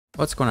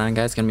What's going on,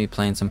 guys? Gonna be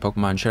playing some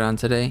Pokemon Showdown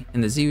today in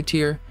the ZU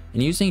tier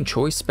and using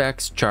Choice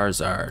Specs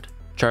Charizard.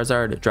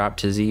 Charizard dropped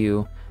to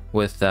ZU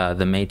with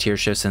the May tier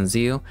shifts in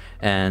ZU,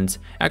 and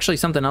actually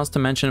something else to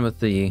mention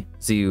with the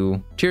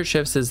ZU tier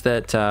shifts is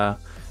that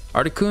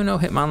Articuno,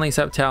 Hitmonlee,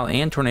 Sceptile,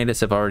 and Tornadus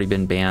have already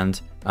been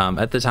banned.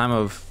 At the time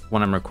of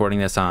when I'm recording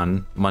this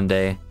on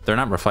Monday, they're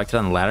not reflected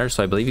on the ladder,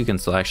 so I believe you can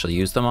still actually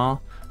use them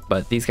all,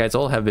 but these guys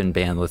all have been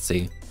banned. Let's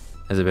see,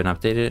 has it been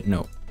updated?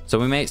 No. So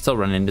we may still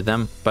run into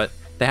them, but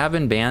they have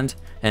been banned,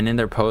 and in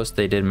their post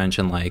they did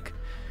mention like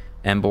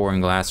Emboar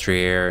and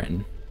Glastrier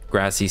and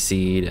Grassy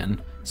Seed,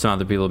 and some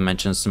other people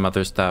mentioned some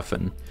other stuff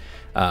and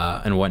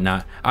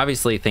whatnot.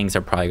 Obviously things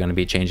are probably going to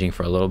be changing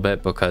for a little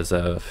bit because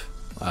of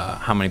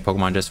how many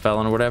Pokemon just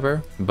fell and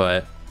whatever,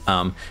 but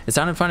it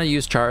sounded fun to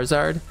use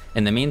Charizard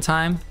in the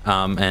meantime,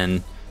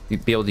 and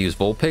be able to use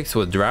Vulpix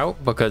with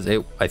Drought, because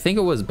I think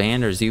it was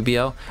banned or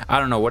ZBL. I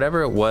don't know,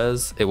 whatever it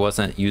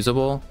wasn't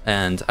usable,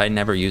 and I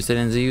never used it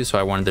in ZU, so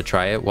I wanted to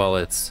try it while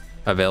it's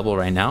available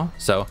right now.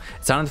 So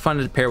it sounded fun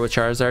to pair with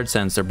Charizard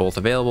since they're both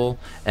available,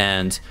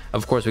 and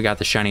of course we got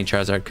the shiny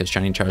Charizard because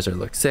shiny Charizard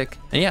looks sick.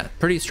 And yeah,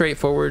 pretty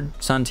straightforward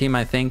Sun team,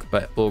 I think,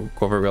 but we'll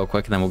go over it real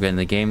quick and then we'll get in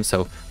the game.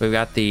 So we've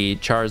got the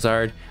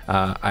Charizard.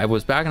 I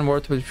was back and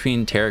forth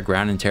between Terra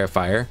Ground and Terra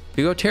Fire. If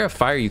you go Terra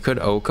Fire, you could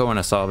Oko and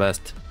a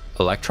Solvest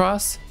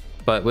Electros,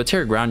 but with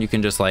Terra Ground you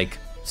can just like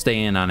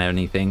stay in on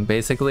anything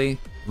basically.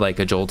 Like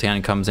a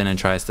Jolteon comes in and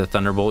tries to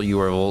Thunderbolt you,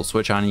 or Volt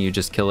Switch on and you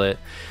just kill it.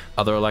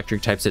 Other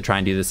electric types that try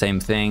and do the same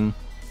thing.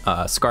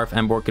 Scarf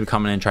Emboar could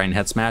come in and try and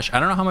head smash. I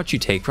don't know how much you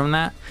take from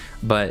that,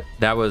 but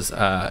that was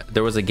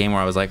there was a game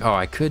where I was like, oh,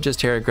 I could just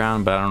Terra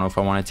Ground, but I don't know if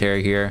I want to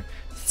Terra here.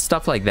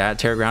 Stuff like that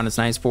Terra Ground is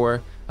nice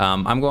for.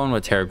 I'm going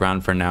with Terra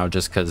Ground for now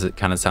just because it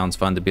kind of sounds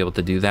fun to be able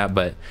to do that,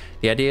 but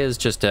the idea is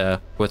just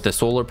with the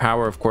solar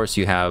power, of course,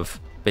 you have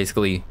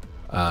basically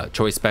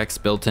choice specs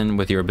built in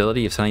with your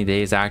ability. If Sunny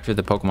Day is active,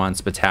 the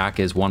Pokemon's attack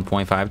is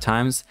 1.5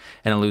 times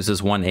and it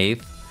loses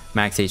 1/8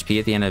 max HP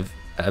at the end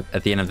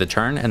of the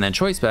turn, and then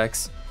choice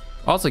specs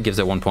also gives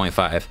it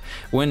 1.5.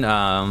 When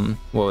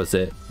what was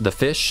it,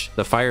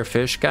 the fire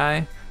fish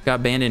guy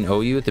got banned in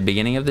OU at the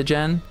beginning of the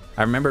gen,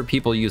 I remember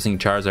people using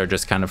Charizard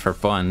just kind of for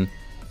fun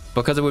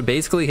because it would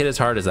basically hit as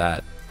hard as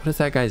that. What is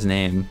that guy's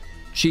name?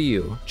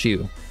 Chiyu.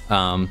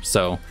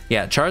 So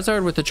yeah,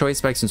 Charizard with the choice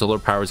specs and solar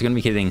power is going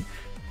to be hitting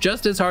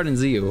just as hard in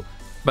ZU,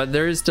 but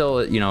there is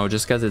still, you know,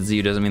 just because it's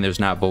ZU doesn't mean there's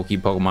not bulky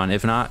Pokemon.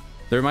 If not,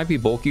 there might be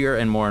bulkier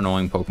and more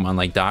annoying Pokemon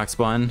like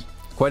Darkspun.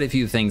 Quite a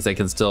few things that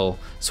can still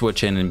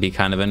switch in and be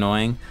kind of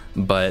annoying,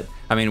 but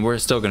I mean, we're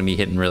still going to be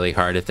hitting really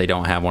hard if they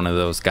don't have one of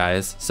those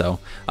guys. So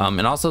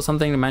and also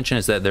something to mention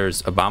is that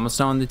there's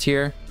Abomasnow in the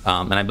tier,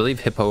 and I believe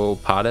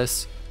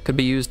Hippopotas could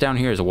be used down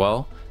here as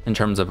well in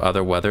terms of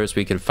other weathers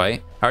we could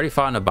fight. I already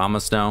fought an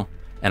Abomasnow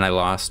and I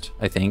lost,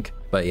 I think,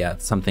 but yeah,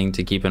 it's something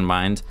to keep in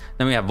mind.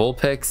 Then we have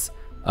Vulpix.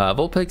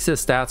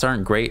 Vulpix's stats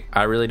aren't great.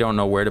 I really don't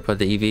know where to put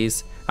the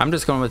EVs. I'm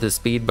just going with his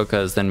speed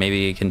because then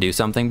maybe it can do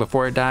something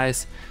before it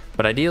dies,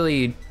 but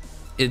ideally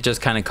it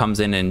just kind of comes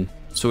in and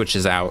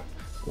switches out,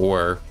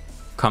 or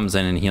comes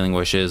in and healing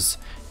wishes.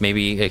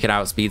 Maybe it can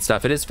outspeed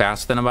stuff. It is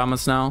faster than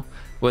Abomasnow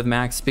with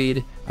max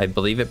speed. I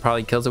believe it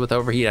probably kills it with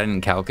overheat. I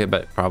didn't calc it,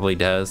 but it probably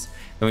does.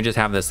 And we just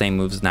have the same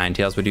moves as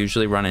Ninetales would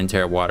usually run in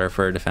Terra Water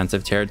for a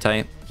defensive Terra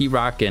type. Heat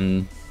Rock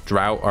and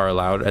Drought are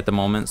allowed at the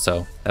moment,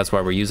 so that's why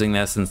we're using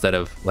this instead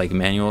of like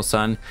manual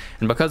Sun.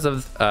 And because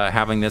of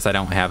having this, I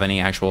don't have any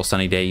actual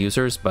Sunny Day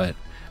users, but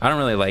I don't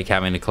really like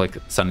having to click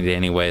Sunny Day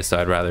anyway, so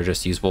I'd rather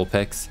just use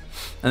Vulpix.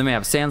 And then we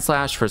have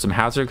Sandslash for some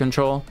hazard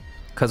control.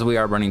 Because we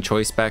are running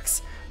choice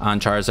specs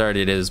on Charizard,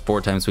 it is 4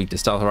 times weak to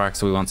Stealth Rock,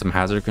 so we want some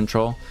hazard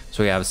control.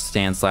 So we have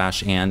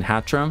Sandslash and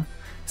Hatchram.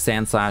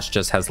 Sandslash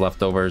just has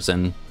leftovers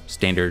and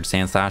standard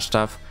Sandslash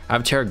stuff. I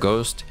have Terra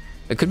Ghost.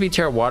 It could be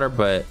Terra Water,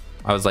 but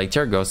I was like,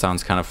 Terra Ghost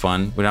sounds kind of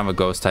fun. We don't have a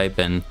Ghost type,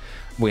 and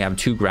we have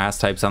 2 grass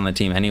types on the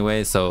team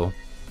anyway, so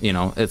you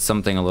know, it's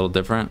something a little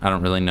different. I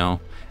don't really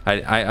know.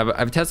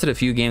 I've tested a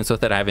few games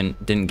with it. I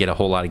didn't get a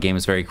whole lot of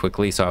games very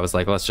quickly, so I was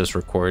like, let's just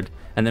record.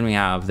 And then we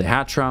have the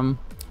Hatchram.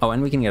 Oh,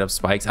 and we can get up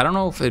spikes. I don't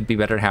know if it'd be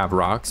better to have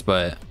rocks,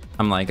 but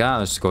I'm like,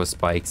 let's just go with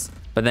spikes.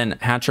 But then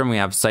Hatchram, we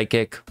have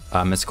Psychic,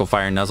 Mystical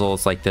Fire, Nuzzle.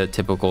 It's like the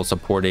typical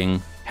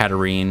supporting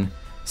Hatterene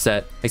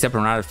set, except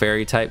we're not a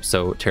fairy type,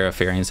 so Terra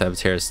Fairy instead of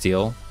Terra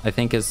Steel I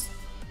think is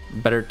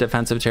better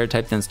defensive Terra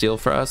type than Steel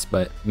for us,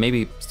 but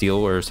maybe Steel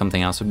or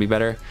something else would be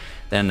better.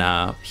 Then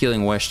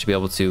Healing Wish to be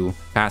able to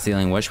pass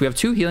Healing Wish. We have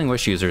 2 Healing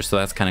Wish users, so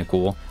that's kind of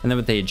cool. And then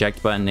with the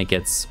eject button,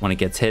 when it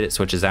gets hit, it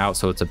switches out,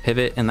 so it's a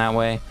pivot in that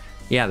way.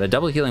 Yeah, the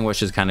double Healing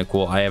Wish is kind of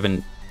cool. I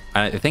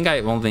think I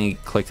only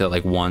clicked it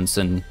like once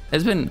and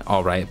it's been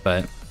all right.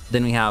 But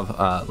then we have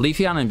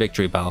Leafeon and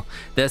Victory Bell.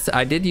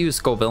 I did use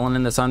Scovillain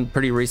in the Sun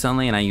pretty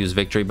recently, and I used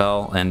Victory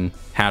Bell and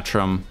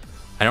Hatchram.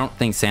 I don't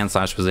think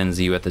Sandslash was in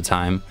ZU at the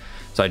time,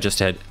 so I just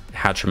had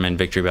Hatchram and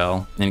Victory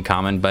Bell in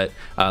common. But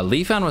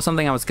Leafeon was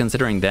something I was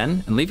considering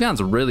then, and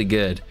Leafeon's really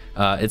good.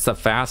 It's the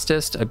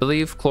fastest, I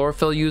believe,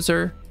 Chlorophyll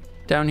user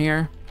down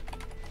here.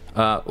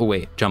 Oh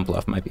wait, Jump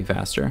Bluff might be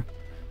faster.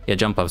 yeah,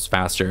 jump up's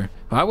faster.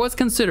 I was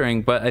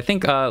considering, but I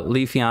think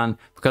Leafeon,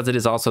 because it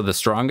is also the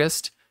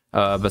strongest,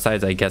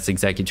 besides I guess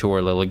Exeggutor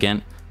or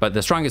Lilligant, but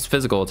the strongest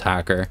physical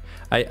attacker.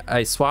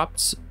 I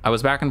swapped, I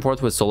was back and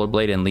forth with Solar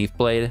Blade and Leaf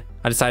Blade.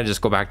 I decided to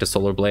just go back to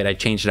Solar Blade. I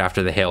changed it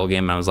after the Hail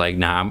game and I was like,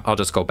 nah, I'll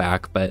just go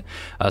back. But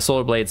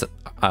Solar Blade's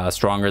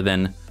stronger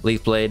than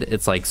Leaf Blade.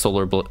 It's like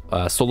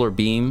Solar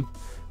Beam,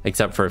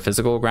 except for a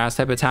physical grass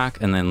type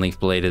attack, and then Leaf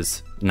Blade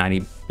is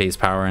 90 base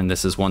power and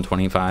this is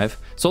 125.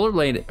 Solar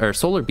Blade or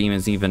Solar Beam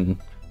is even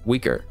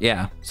weaker.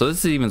 Yeah, so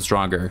this is even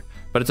stronger,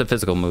 but it's a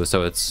physical move,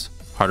 so it's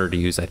harder to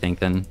use, I think,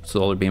 than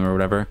Solar Beam or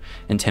whatever,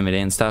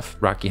 Intimidate and stuff,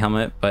 Rocky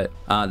Helmet. But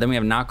then we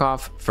have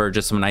Knockoff for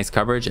just some nice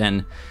coverage,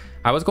 and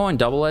I was going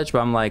Double Edge, but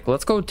I'm like,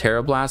 let's go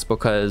Terra Blast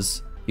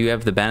because you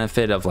have the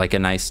benefit of like a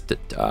nice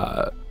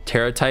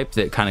Terra type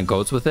that kind of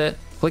goes with it.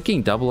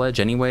 Clicking Double Edge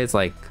anyways,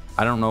 like,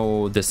 I don't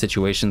know the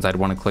situations I'd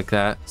want to click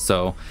that.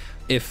 So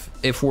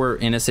if we're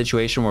in a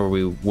situation where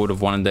we would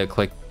have wanted to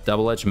click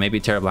Double Edge, maybe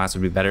Terra Blast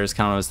would be better is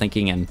kind of what I was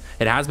thinking. And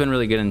it has been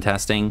really good in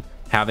testing,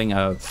 having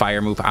a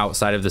fire move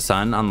outside of the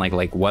sun, unlike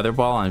like Weather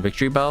Ball and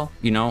Victory Bell.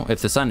 You know,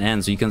 if the sun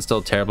ends, you can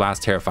still Terra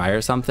Blast, Terra Fire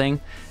or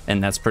something,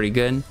 and that's pretty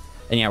good.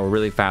 And yeah, we're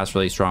really fast,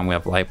 really strong. We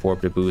have Life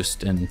Orb to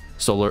boost and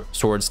Solar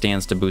Sword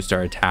Stance to boost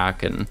our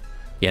attack, and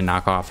yeah,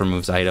 Knockoff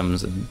removes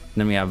items. And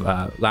then we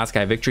have last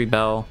guy, Victory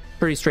Bell.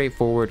 Pretty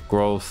straightforward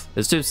growth.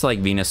 It's just like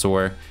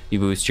Venusaur. You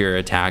boost your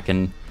attack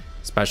and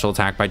special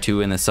attack by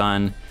 2 in the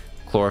sun.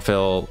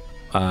 Chlorophyll,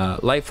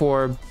 Life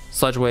Orb,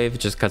 Sludge Wave,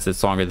 just because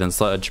it's longer than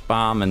Sludge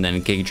Bomb, and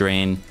then Giga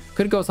Drain.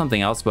 Could go something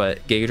else,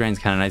 but Giga Drain's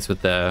kind of nice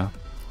with the,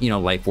 you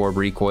know, Life Orb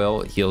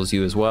recoil. It heals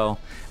you as well.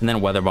 And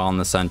then Weather Ball in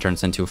the sun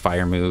turns into a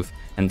fire move,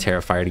 and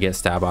Terra Fire to get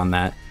stab on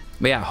that.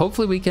 But yeah,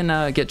 hopefully we can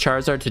get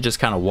Charizard to just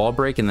kind of wall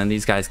break, and then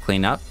these guys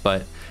clean up.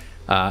 But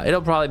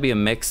it'll probably be a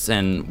mix,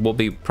 and we'll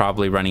be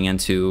probably running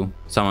into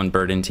someone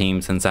Burden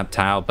teams and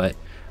Sceptile, but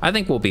I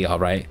think we'll be all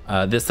right.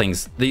 This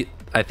thing's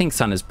I think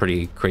Sun is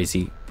pretty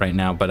crazy right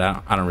now, but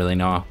I don't really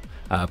know.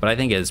 But I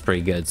think it is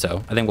pretty good,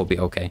 so I think we'll be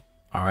okay.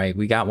 All right,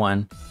 we got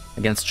one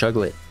against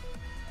Chuglet.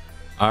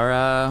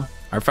 Our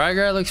Fire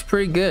Guy looks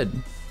pretty good.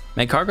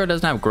 Magcargo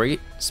doesn't have great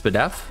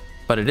SPDF,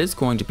 but it is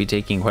going to be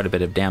taking quite a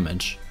bit of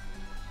damage.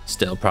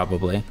 Still,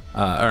 probably.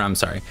 Or I'm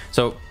sorry.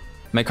 So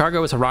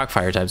Magcargo is a rock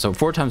fire type, so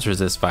 4 times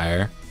resist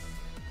fire,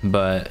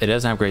 but it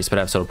doesn't have great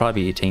SPDF, so it'll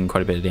probably be taking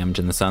quite a bit of damage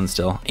in the sun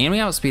still. And we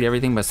outspeed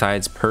everything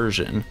besides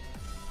Persian.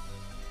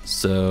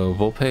 So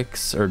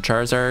Vulpix or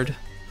Charizard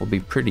will be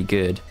pretty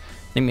good.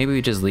 I think maybe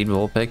we just lead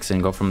Vulpix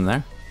and go from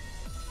there.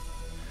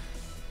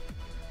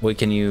 We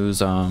can use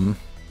Hatchram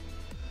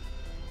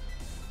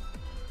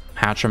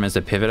as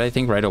a pivot, I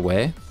think, right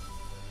away.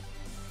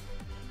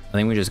 I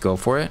think we just go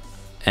for it.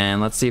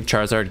 And let's see if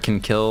Charizard can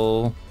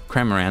kill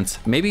Cramorant.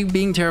 Maybe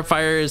being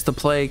Terrifier is the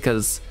play,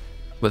 because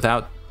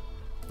without...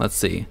 Let's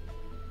see.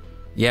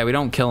 Yeah, we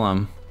don't kill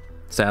him,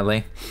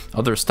 sadly.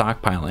 Oh, they're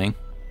stockpiling.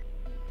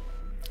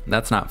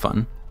 That's not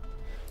fun.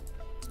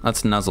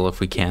 Let's Nuzzle if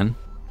we can.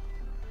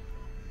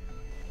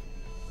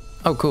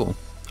 Oh, cool.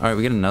 All right,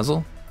 we get a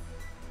Nuzzle.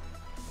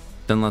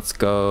 Then let's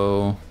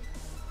go...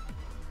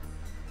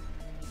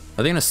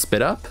 Are they gonna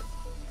spit up?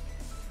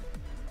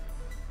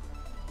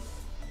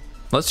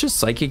 Let's just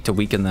Psychic to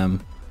weaken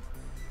them.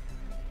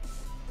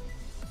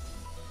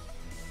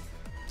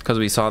 Because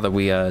we saw that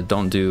we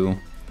don't do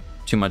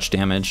too much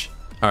damage.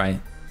 All right.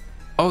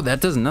 Oh,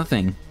 that does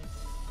nothing.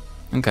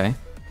 Okay.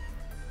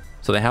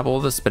 So they have all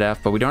the SPDF,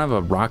 but we don't have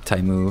a rock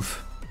type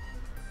move.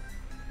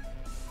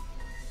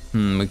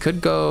 We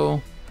could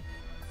go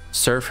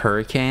Surf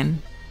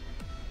Hurricane.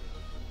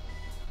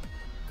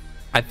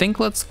 I think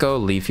let's go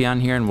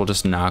Leafeon here and we'll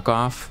just knock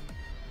off.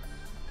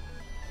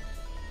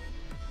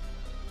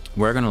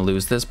 We're gonna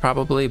lose this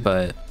probably,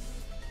 but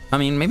I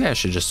mean, maybe I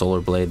should just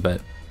Solar Blade, but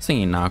I was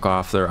thinking knock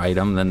off their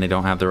item, then they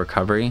don't have the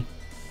recovery.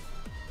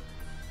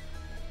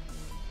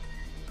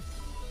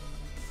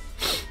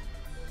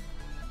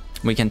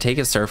 We can take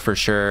a Surf for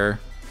sure.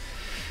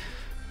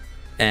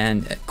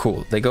 And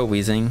cool, they go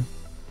Weezing.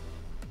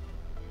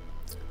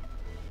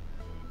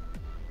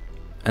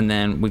 And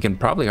then we can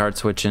probably hard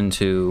switch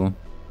into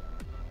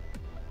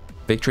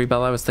Victory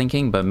Bell, I was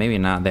thinking, but maybe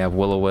not. They have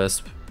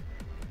Will-O-Wisp.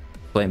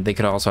 They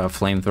could also have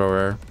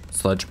Flamethrower,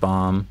 Sludge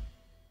Bomb.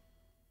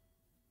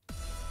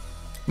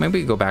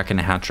 Maybe we go back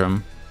into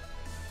Hatchram.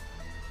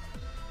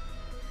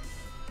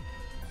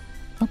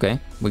 Okay,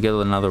 we get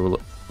another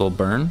little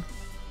burn.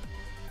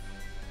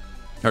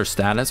 Or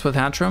status with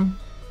Hatchram.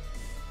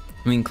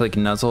 I mean, click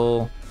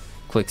Nuzzle,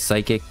 click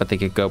Psychic, but they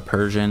could go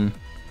Persian.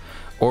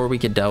 Or we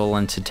could double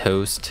into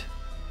Toast.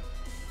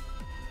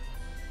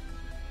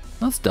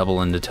 Let's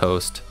double into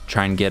Toast.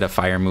 Try and get a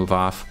fire move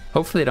off.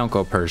 Hopefully they don't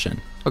go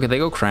Persian. Okay, they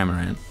go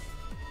Cramorant.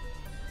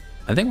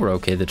 I think we're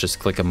okay to just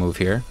click a move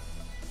here.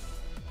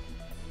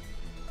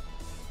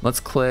 Let's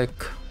click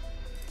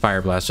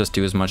Fire Blast, just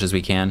do as much as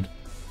we can.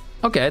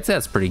 Okay, I'd say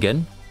that's pretty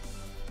good.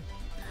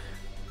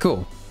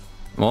 Cool.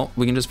 Well,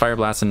 we can just Fire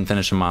Blast and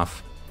finish him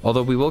off.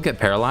 Although we will get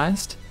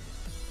paralyzed.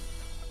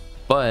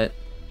 But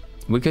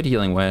we could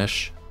Healing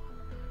Wish.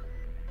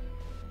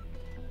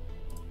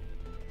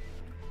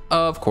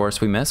 Of course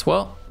we miss.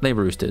 Well, they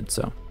roosted,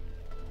 so.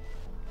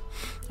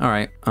 All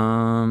right.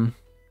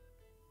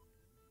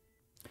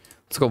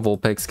 Let's go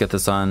Vulpix, get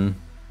this on.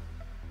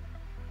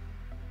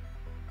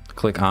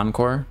 Click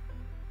Encore.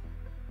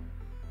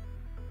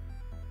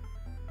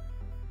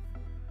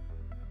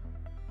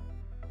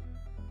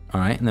 All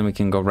right, and then we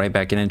can go right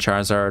back in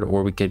Charizard,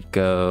 or we could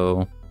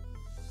go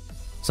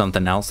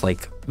something else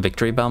like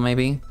Victory Bell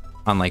maybe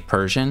on like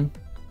Persian.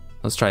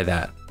 Let's try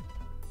that.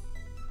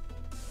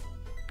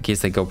 In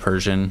case they go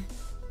Persian,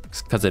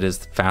 because it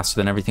is faster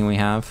than everything we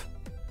have.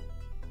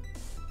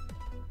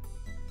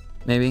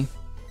 Maybe.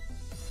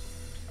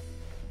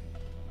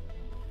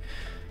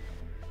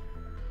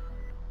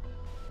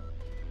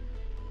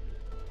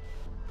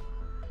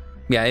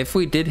 Yeah, if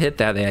we did hit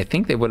that, I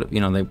think they would have,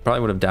 you know, they probably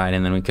would have died,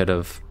 and then we could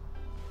have.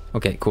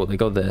 Okay, cool. They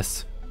go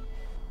this.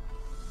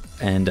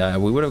 And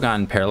we would have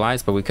gotten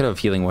paralyzed, but we could have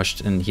healing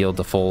wished and healed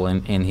the full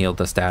and healed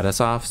the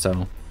status off,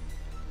 so.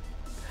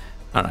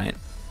 Alright.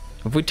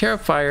 If we Terra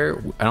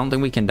Fire, I don't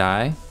think we can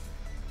die.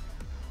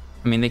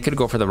 I mean, they could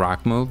go for the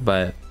rock move,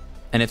 but.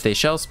 And if they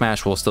Shell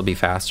Smash, we'll still be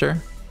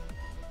faster.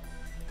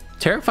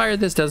 Terra Fire,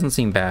 this doesn't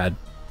seem bad.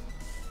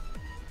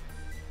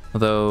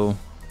 Although.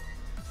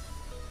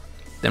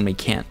 Then we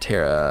can't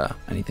Terra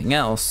anything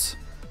else.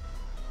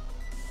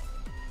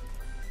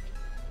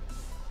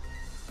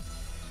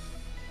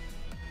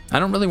 I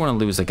don't really want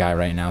to lose a guy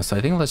right now, so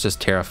I think let's just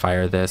Terra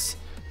Fire this,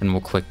 and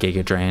we'll click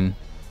Giga Drain.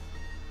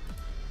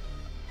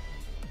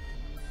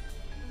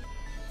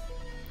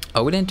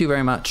 Oh, we didn't do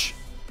very much.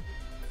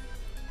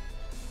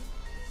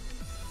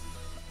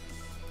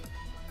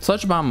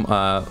 Sludge Bomb,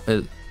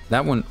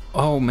 that one,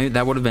 oh, maybe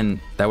that would have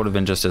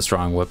been just as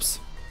strong. Whoops.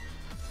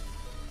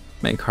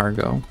 Make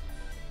cargo.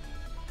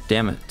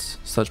 Damn it,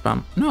 Sludge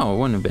Bomb. No, it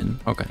wouldn't have been.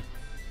 Okay.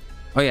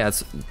 Oh yeah,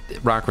 it's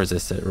rock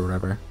resistant or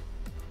whatever.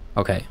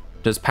 Okay.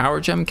 Does Power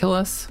Gem kill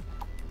us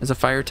as a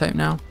fire type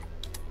now?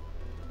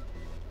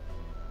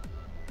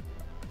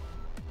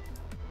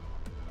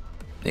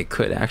 It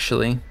could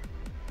actually.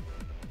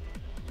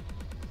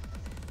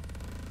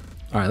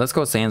 All right, let's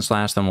go Sand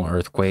Slash, then we'll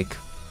Earthquake.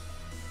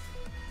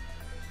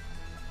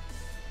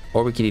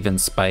 Or we could even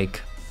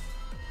Spike.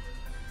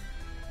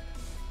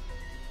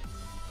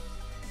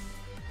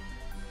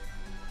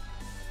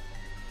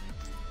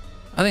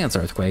 I think it's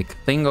Earthquake.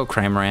 They can go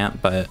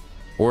Cramorant, but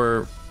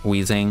or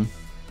Wheezing.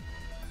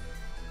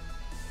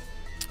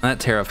 That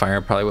Terra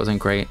Fire probably wasn't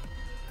great.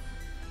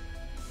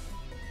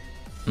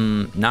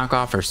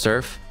 Knockoff or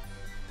Surf?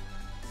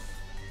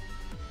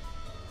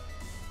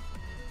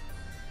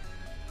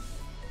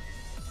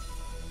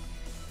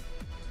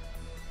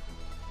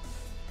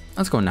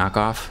 Let's go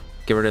Knockoff.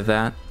 Get rid of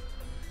that.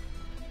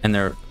 And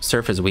their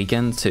Surf is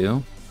weakened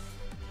too.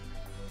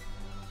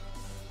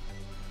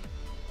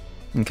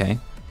 Okay.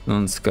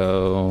 Let's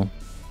go.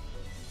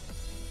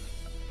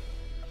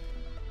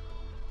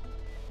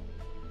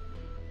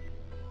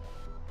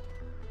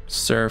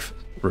 Surf,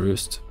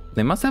 Roost.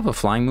 They must have a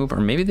flying move, or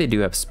maybe they do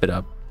have Spit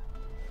Up.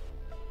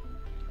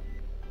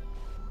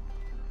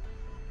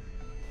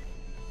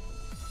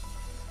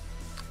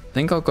 I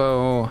think I'll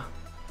go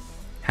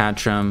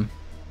Hatcham.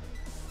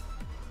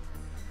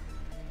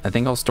 I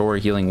think I'll store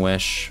Healing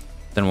Wish.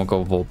 Then we'll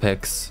go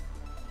Vulpix.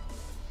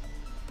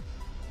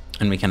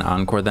 And we can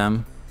Encore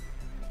them.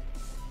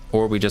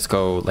 Or we just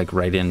go like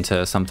right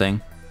into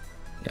something.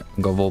 Yeah,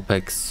 go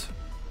Vulpix.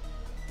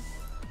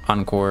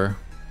 Encore.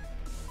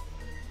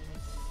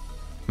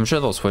 I'm sure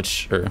they'll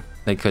switch, or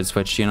they could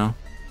switch, you know.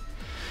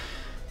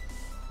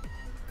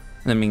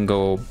 Then we can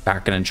go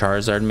back in a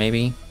Charizard,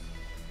 maybe.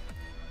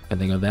 I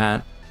think of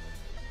that.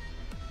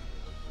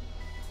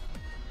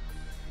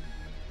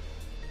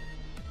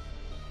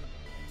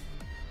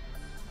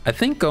 I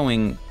think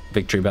going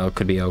Victory Bell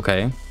could be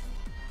okay.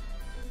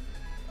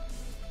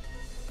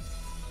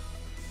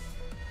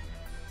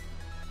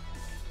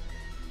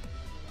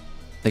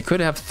 They could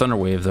have Thunder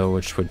Wave though,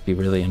 which would be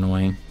really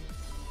annoying.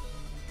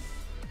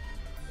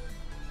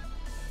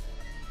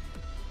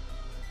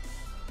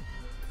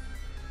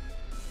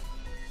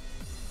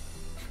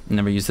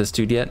 Never used this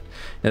dude yet.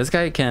 Yeah, this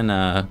guy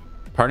can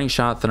Parting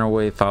Shot, Thunder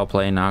Wave, Foul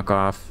Play, Knock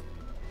Off,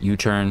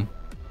 U-Turn.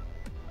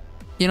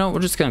 You know, we're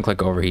just gonna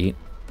click Overheat.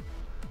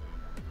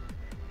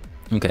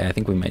 Okay, I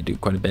think we might do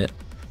quite a bit.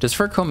 Does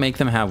Fur Coat make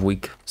them have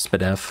weak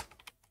Spit F?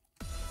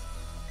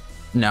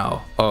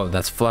 No. Oh,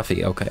 that's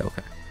Fluffy. Okay,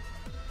 okay.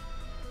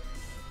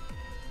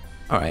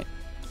 Alright.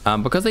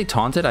 Because they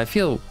taunted, I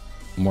feel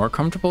more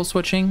comfortable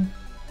switching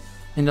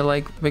into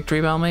like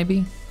Victory Bell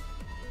maybe.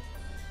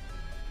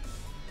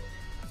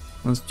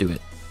 Let's do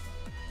it.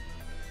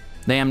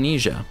 They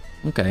Amnesia.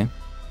 Okay.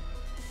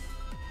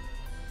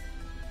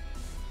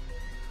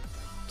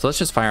 So let's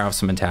just fire off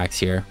some attacks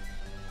here.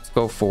 Let's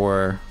go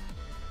for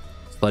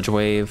Sludge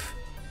Wave.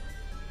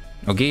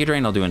 Oh, Giga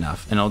Drain will do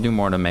enough, and it'll do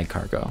more to make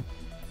cargo.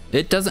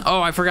 It doesn't.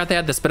 Oh, I forgot they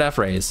had the Spit F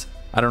raise.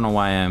 I don't know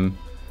why I'm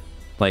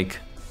like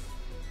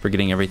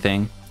forgetting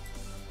everything.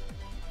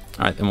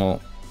 All right, then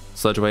we'll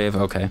Sludge Wave.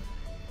 Okay.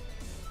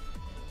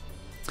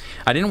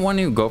 I didn't want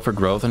to go for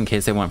growth in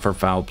case they went for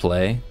Foul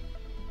Play,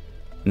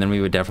 and then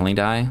we would definitely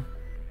die.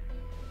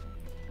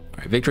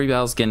 Alright, Victory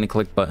Bell's getting to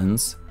click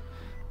buttons.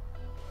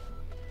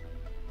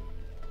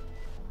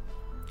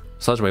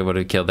 Sludge Wave would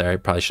have killed there. I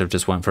probably should have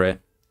just went for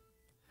it.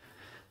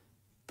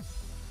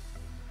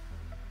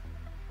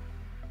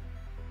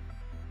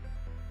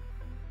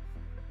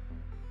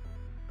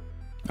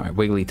 Alright,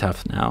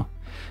 Wigglytuff now.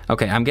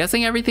 Okay, I'm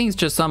guessing everything's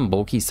just some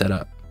bulky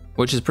setup,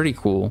 which is pretty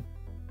cool.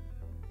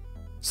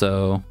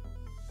 So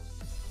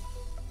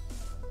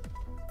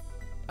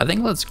I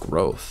think let's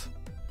growth.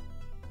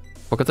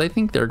 Because I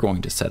think they're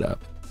going to set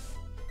up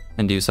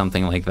and do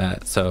something like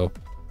that. So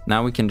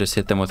now we can just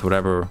hit them with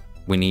whatever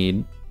we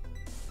need.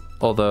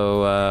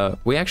 Although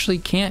we actually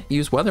can't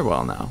use Weather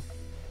Wall now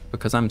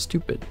because I'm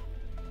stupid.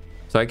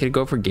 So I could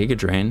go for Giga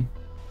Drain.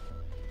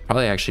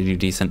 Probably actually do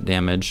decent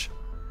damage.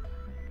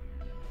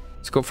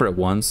 Let's go for it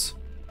once.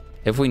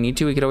 If we need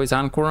to, we could always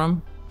Encore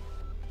them.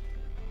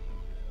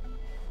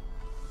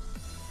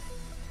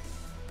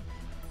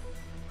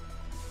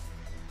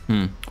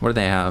 What do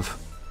they have?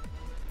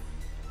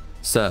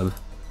 Sub.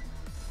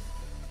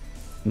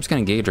 I'm just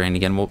gonna Giga Drain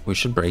again. We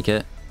should break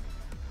it.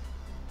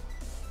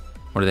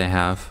 What do they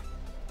have?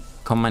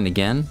 Calm Mind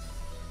again.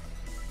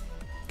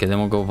 Okay, then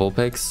we'll go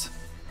Vulpix.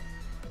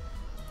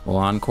 We'll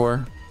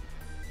Encore.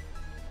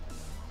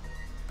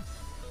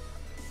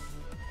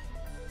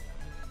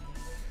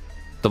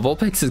 The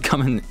Vulpix is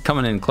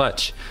coming in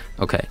clutch.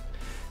 Okay.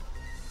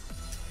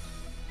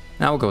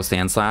 Now we'll go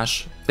Sand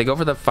Slash. They go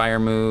for the fire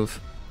move.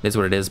 It is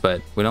what it is,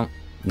 but we don't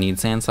need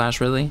Sand Slash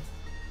really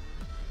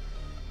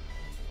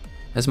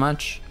as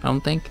much, I don't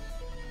think.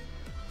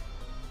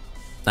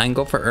 I can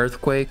go for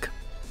Earthquake,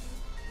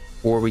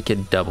 or we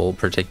could double,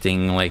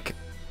 predicting like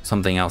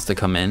something else to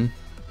come in.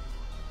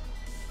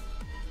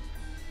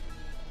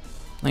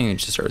 I think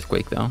it's just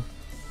Earthquake though.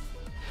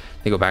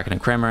 They go back into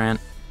Cramorant.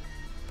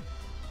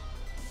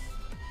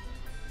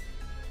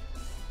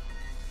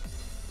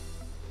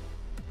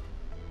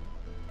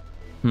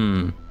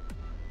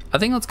 I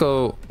think let's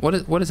go. What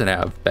does it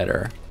have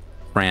better?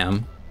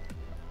 Ram.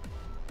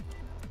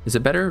 Is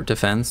it better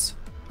defense?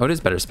 Oh, it is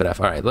better spit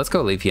off. All right, let's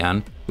go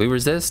Leafeon. We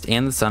resist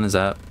and the sun is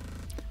up.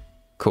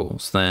 Cool.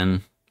 So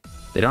then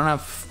they don't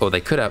have. Oh,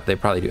 they could have. They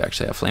probably do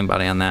actually have Flame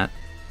Body on that.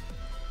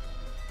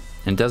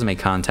 And it does make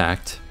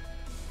contact.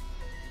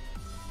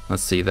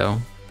 Let's see though.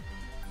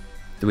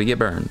 Do we get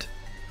burned?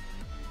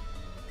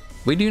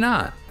 We do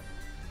not.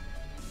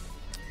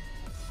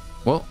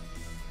 Well,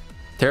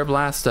 Terra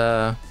Blast.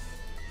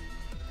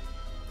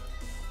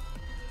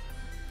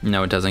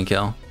 No, it doesn't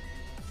kill.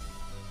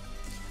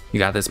 You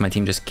got this. My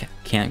team just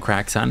can't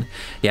crack Sun.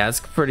 Yeah, it's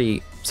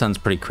pretty. Sun's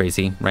pretty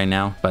crazy right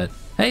now. But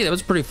hey, that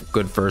was a pretty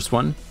good first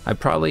one. I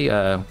probably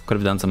could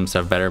have done some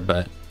stuff better,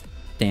 but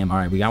damn. All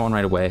right, we got one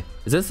right away.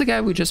 Is this the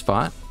guy we just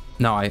fought?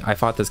 No, I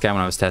fought this guy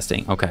when I was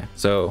testing. Okay,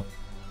 so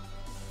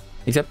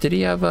except did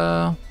he have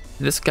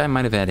this guy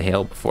might have had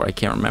hail before. I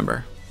can't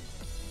remember.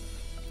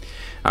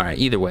 All right,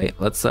 either way,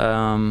 let's they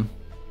don't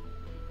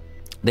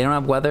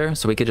have weather,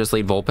 so we could just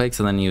lead Vulpix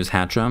and then use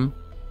Hatcham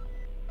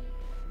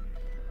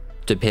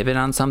to pivot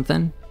on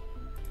something.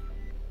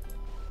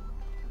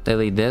 They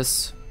lead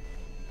this.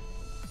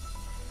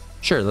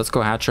 Sure, let's go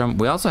Hatcham.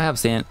 We also have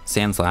Sand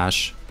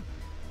Slash.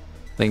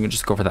 I think we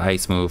just go for the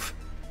Ice move.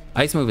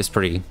 Ice move is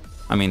pretty,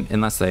 I mean,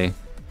 unless they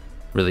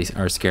really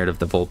are scared of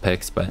the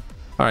Vulpix, but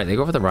all right, they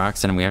go for the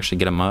Rocks and we actually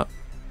get them up,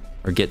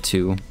 or get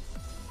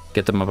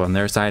them up on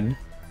their side.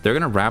 They're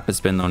gonna Rapid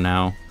Spin though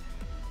now.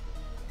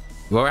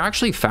 We're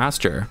actually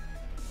faster,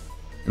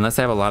 unless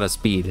they have a lot of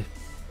speed,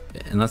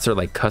 unless they're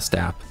like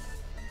Custap.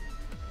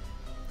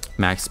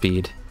 Max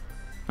speed.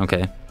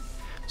 Okay,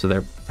 so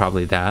they're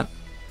probably that.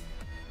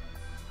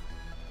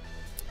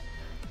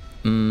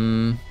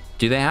 Do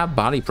they have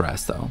Body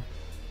Press though?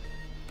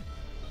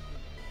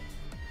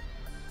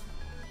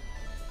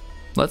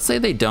 Let's say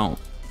they don't.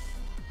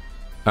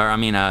 Or I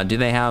mean, do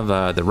they have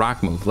the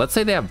Rock move? Let's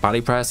say they have Body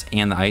Press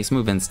and the Ice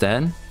move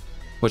instead,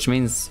 which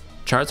means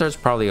Charizard's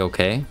probably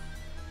okay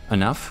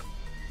enough.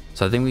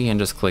 So I think we can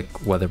just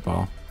click Weather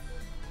Ball.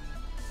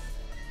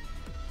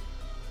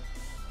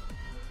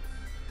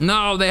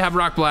 No, they have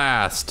Rock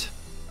Blast.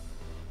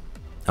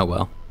 Oh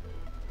well.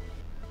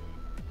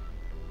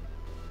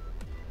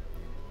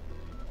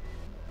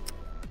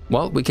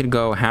 Well, we could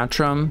go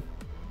Hatcham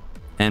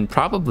and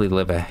probably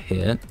live a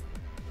hit.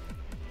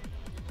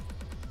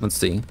 Let's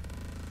see.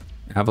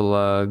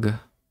 Avalugg.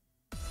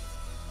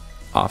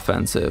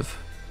 Offensive.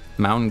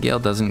 Mountain Gale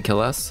doesn't kill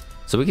us.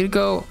 So we could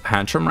go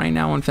Hatcham right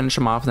now and finish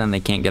them off, then they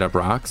can't get up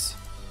rocks.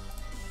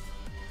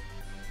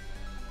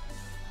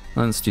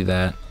 Let's do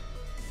that.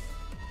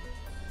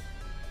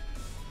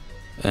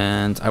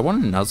 And I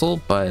want a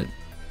Nuzzle, but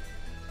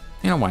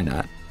you know, why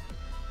not?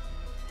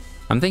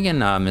 I'm thinking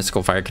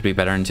Mystical Fire could be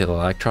better into the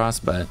Electros,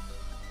 but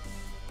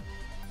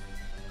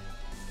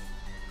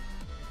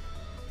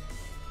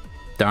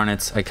darn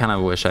it, I kind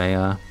of wish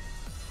I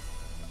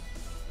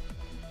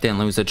didn't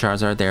lose the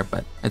Charizard there,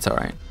 but it's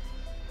alright.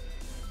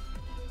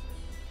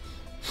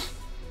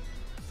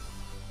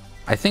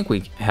 I think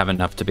we have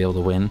enough to be able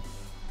to win.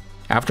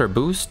 After a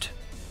boost,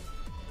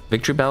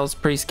 Victory Bell's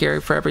pretty scary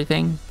for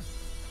everything.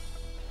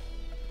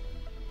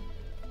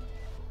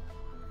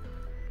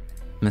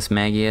 Miss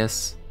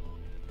Magius.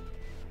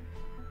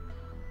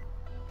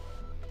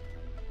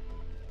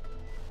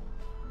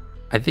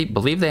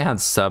 Believe they had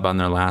sub on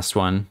their last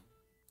one.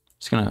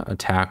 Just gonna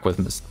attack with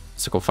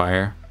Mystical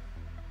Fire.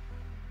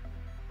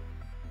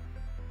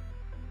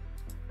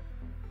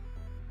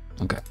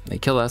 Okay, they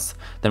kill us.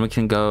 Then we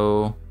can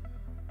go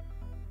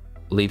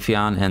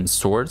Leafeon and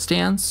Sword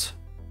Stance.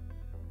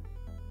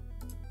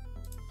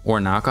 Or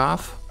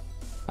Knockoff.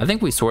 I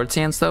think we Sword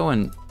Stance though,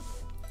 and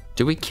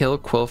do we kill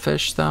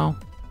Quillfish though?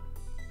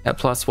 At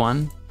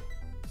 +1?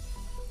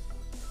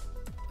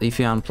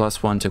 Leafeon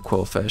 +1 to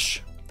Quillfish.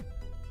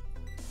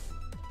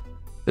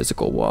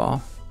 Physical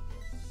Wall.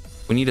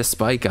 We need a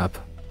Spike Up.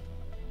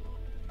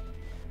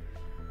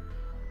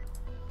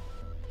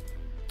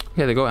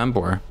 Okay, they go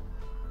Emboar.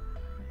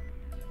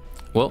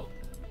 Well,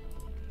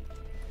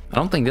 I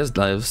don't think this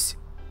lives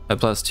at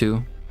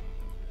 +2.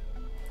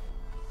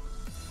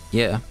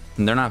 Yeah,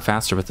 and they're not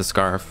faster with the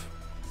Scarf.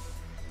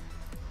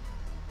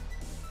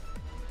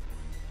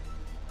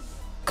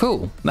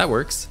 Cool, that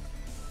works.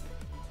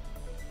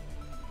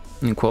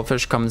 And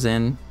Quillfish comes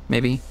in,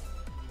 maybe.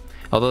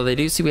 Although they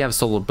do see we have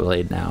Solar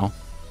Blade now,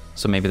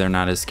 so maybe they're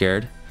not as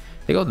scared.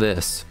 They go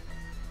this.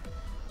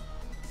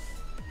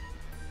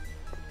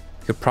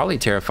 Could probably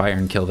Terra Fire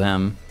and kill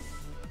them.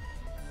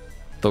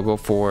 They'll go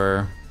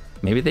for...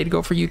 Maybe they'd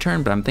go for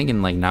U-turn, but I'm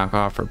thinking like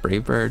Knockoff or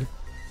Brave Bird.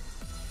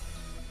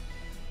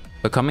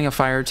 Becoming a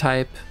Fire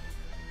type.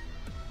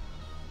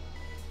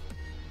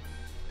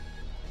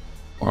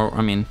 Or,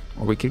 I mean,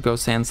 or we could go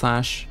Sand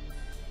Slash.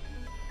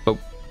 But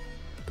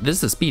this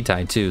is a speed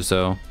type too,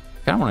 so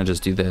I kind of want to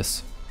just do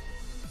this.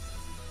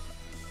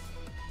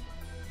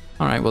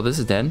 Alright, well this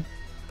is dead.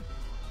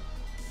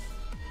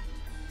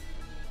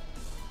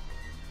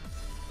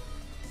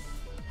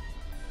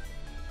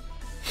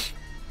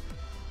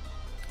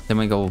 Then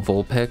we go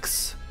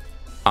Vulpix,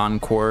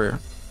 Encore,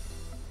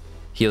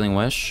 Healing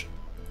Wish.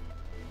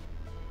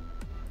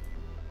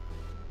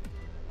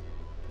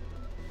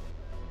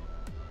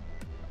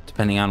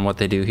 Depending on what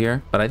they do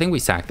here, but I think we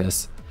sack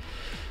this.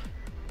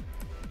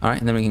 Alright,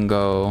 and then we can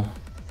go...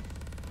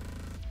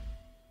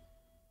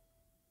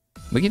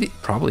 We could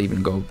probably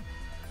even go...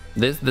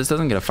 This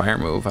doesn't get a fire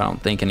move, I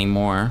don't think,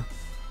 anymore.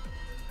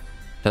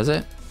 Does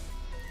it?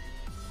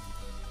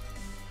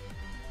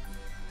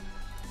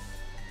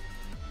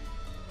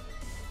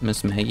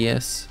 Miss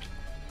Magius.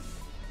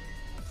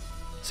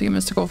 Does it get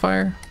Mystical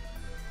Fire?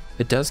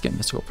 It does get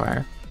Mystical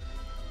Fire.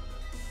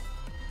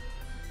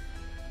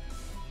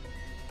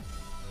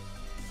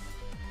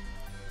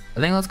 I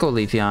think let's go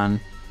Leafeon.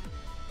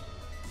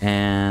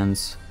 And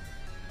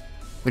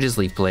we just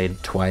Leaf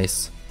Blade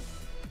twice.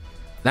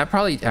 That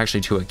probably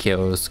actually 2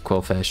 KOs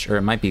Quillfish, or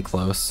it might be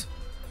close.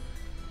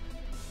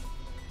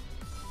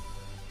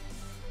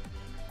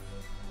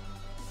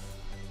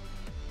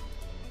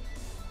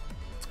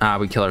 Ah,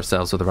 we kill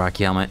ourselves with a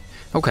Rocky Helmet.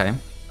 Okay.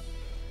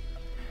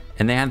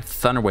 And they had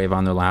Thunder Wave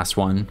on their last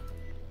one.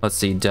 Let's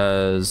see,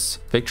 does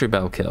Victory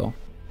Bell kill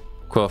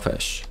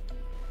Quillfish?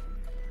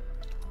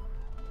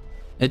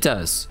 It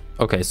does.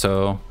 Okay,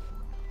 so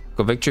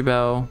go Victory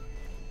Bell.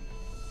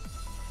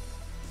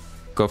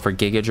 Go for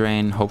Giga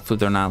Drain. Hopefully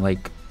they're not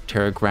like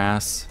Terra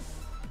Grass.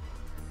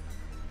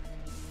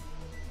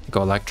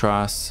 Go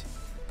Electros.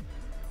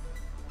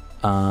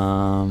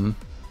 I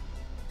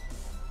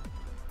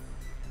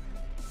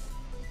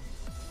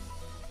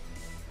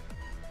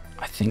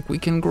think we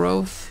can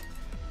Growth.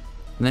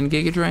 And then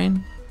Giga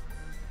Drain.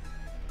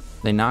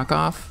 They knock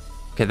off.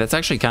 Okay, that's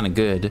actually kind of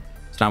good.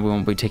 So now we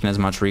won't be taking as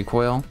much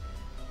recoil.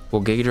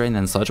 We'll Giga Drain,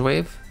 then Sludge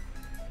Wave.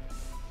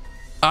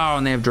 Oh,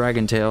 and they have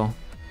Dragon Tail.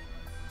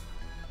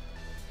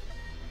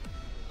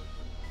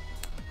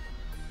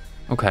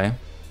 Okay.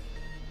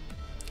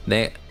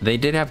 They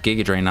did have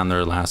Giga Drain on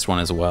their last one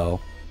as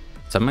well.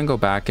 So I'm gonna go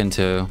back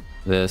into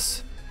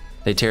this.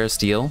 They Terra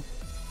Steel.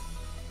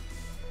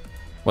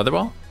 Weather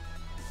Ball?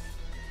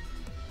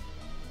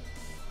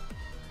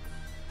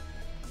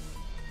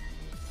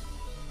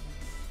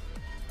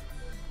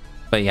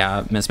 But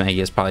yeah, Miss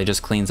Magius probably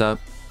just cleans up.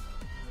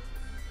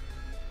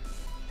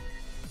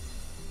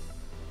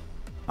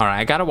 Alright,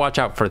 I gotta watch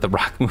out for the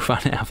rock move on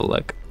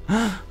Avalok.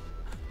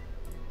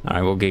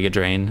 Alright, we'll Giga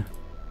Drain.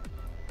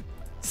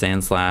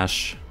 Sand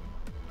Slash.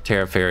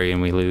 Terra Fairy,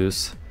 and we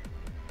lose.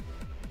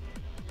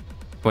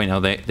 Wait, no,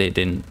 they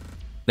didn't.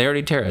 They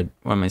already Terra'd.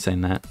 Why am I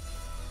saying that?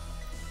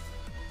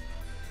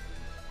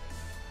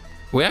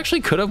 We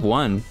actually could have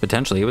won,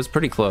 potentially. It was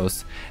pretty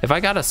close. If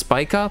I got a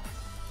Spike Up,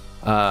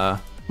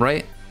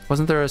 right?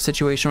 Wasn't there a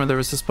situation where there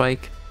was a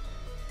Spike?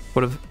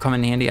 Would have come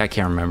in handy? I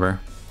can't remember.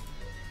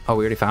 Oh,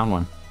 we already found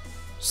one.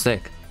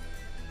 Sick.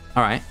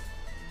 Alright.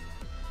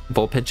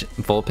 Vulpix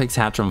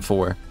Hatchram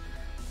 4.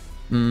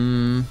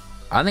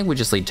 I think we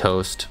just lead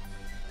Toast.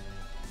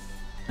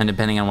 And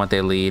depending on what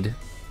they lead,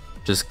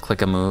 just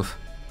click a move.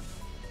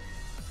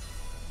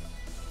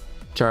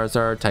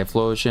 Charizard,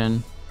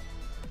 Typhlosion.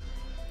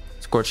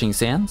 Scorching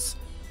Sands.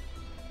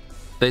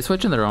 If they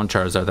switch in their own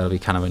Charizard, that'll be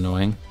kind of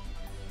annoying.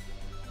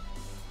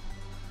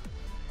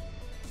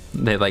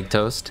 They like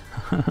Toast.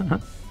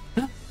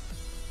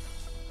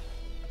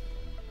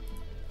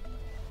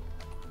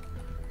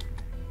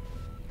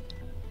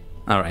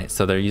 All right,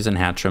 so they're using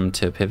Hatcham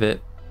to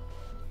pivot.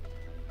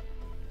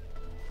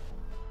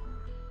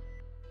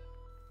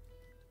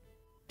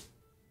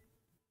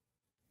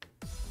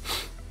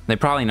 They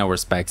probably know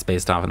respects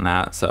based off of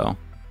that, so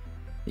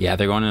yeah,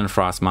 they're going into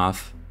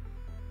Frostmoth.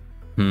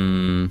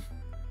 I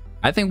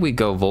think we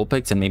go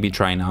Vulpix and maybe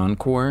try an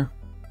Encore,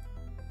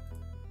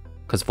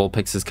 because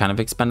Vulpix is kind of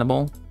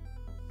expendable.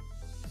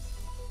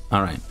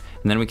 All right,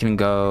 and then we can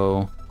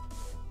go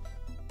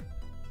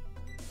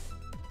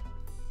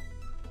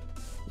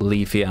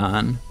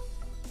Leafeon.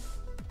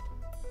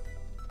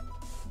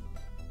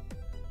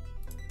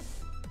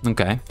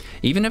 Okay,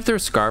 even if they're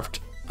Scarfed,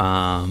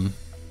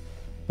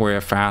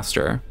 we're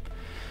faster,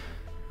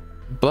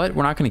 but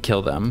we're not going to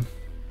kill them.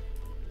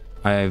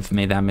 I've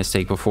made that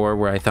mistake before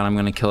where I thought I'm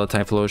going to kill a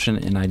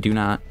Typhlosion and I do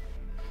not.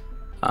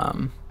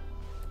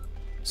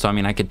 So I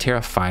mean, I could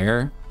Terra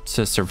Fire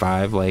to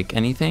survive like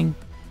anything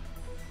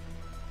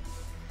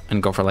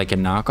and go for like a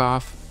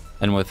knockoff,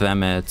 and with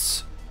them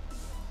it's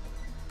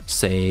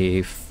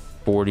say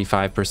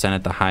 45%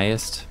 at the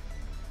highest.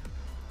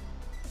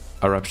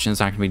 Eruption's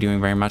not going to be doing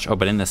very much. Oh,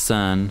 but in the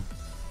sun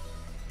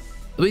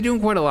we'll be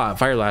doing quite a lot.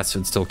 Fire Blast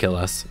would still kill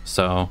us,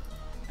 so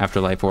after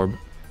Life Orb.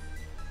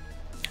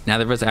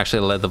 Neither of us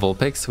actually led the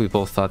Vulpix. We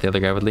both thought the other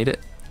guy would lead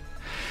it.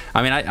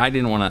 I mean, I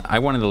didn't want to. I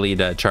wanted to lead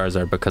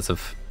Charizard because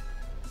of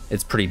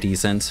it's pretty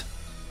decent.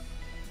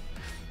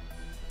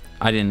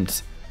 I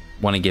didn't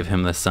want to give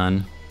him the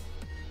sun.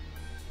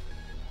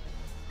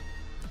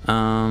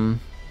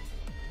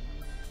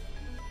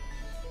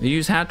 We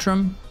use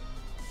Hatcham.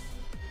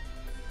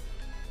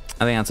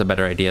 I think that's a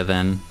better idea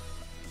then.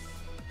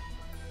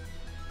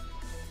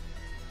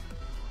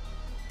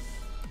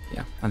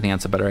 Yeah, I think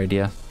that's a better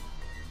idea.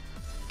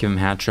 Give him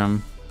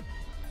Hatcham.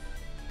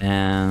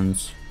 And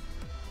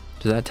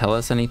does that tell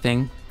us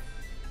anything?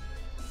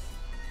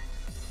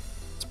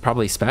 It's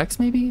probably Specs,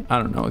 maybe? I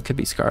don't know. It could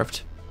be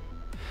Scarfed.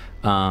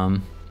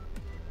 Well,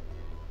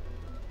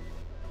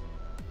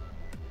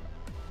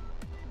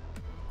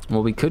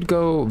 we could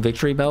go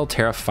Victory Bell,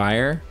 Terra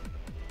Fire,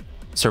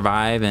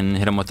 survive, and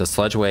hit him with a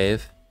Sludge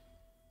Wave.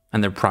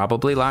 And they're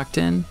probably locked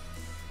in.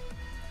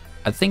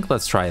 I think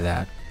let's try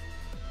that.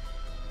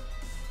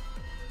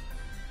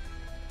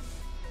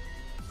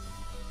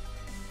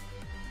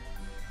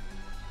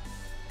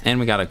 And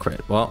we got a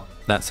crit. Well,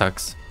 that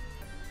sucks.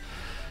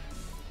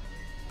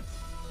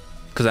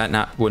 Because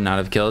that would not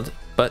have killed.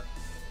 But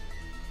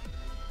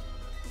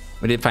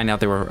we did find out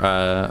they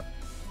were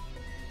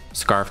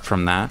scarfed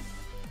from that.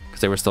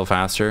 Because they were still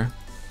faster.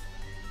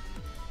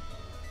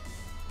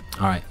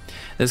 Alright.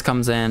 This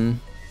comes in.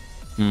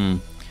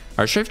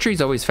 Our Shift Tree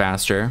is always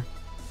faster.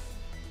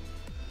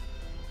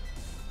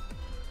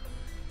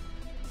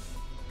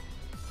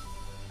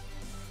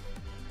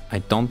 I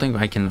don't think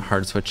I can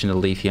hard switch into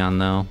Leafeon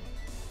though.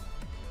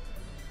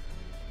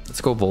 Let's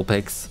go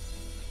Vulpix.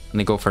 And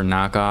they go for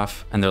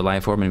knockoff and their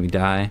Life Orb and we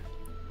die.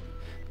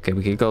 Okay,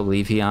 we could go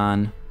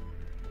Leafeon,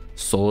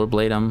 Solar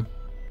Blade them.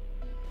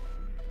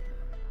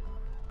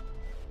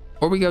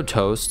 Or we go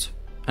Toast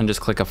and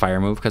just click a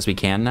fire move because we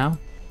can now.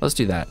 Let's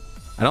do that.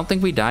 I don't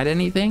think we died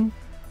anything.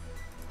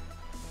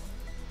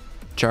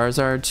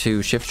 Charizard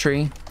to Shift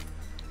Tree.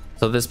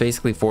 So this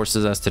basically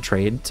forces us to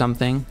trade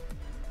something.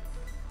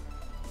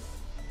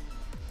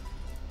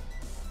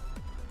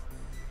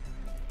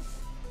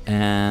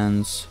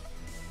 And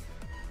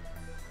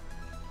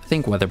I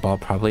think Weather Ball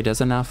probably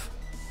does enough.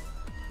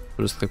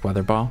 We'll just click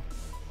Weather Ball.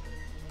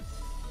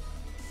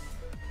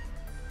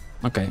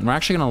 Okay, and we're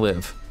actually gonna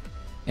live.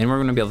 And we're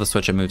gonna be able to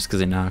switch at moves because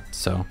they knocked,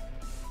 so.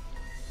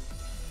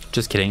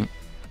 Just kidding.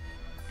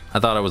 I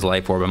thought it was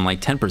Life Orb. I'm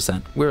like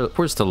 10%.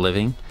 We're still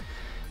living.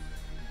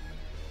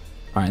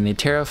 Alright, and they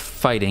Terra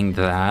fighting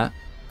that.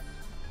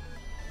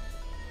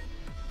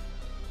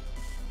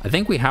 I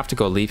think we have to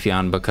go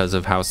Leafeon because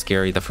of how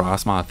scary the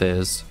Frostmoth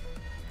is.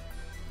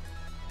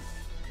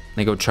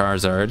 They go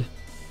Charizard.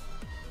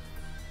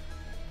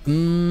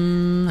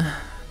 I'm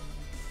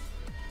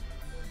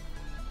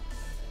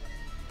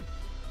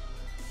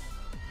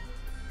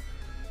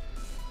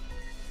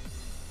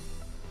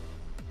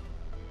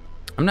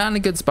not in a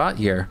good spot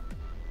here.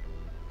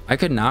 I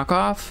could knock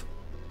off.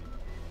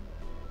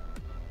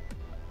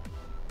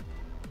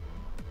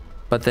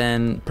 But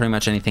then pretty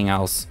much anything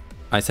else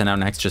I send out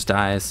next just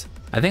dies.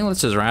 I think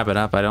let's just wrap it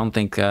up. I don't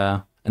think,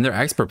 and they're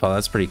Expert Ball,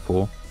 that's pretty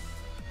cool.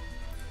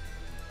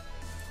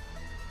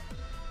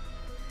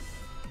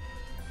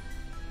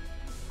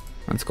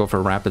 Let's go for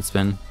a Rapid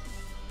Spin.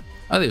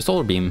 Oh, they have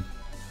Solar Beam.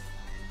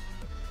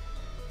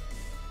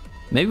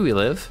 Maybe we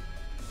live.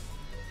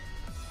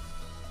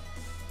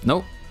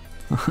 Nope.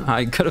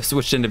 I could have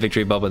switched into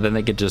Victory Bell, but then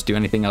they could just do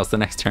anything else the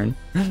next turn.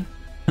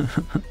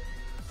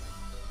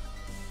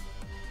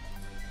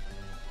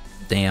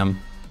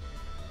 Damn.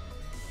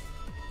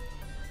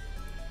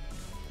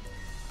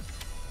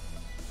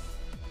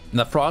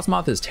 The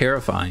Frostmoth is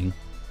terrifying.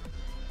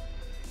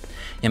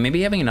 Yeah,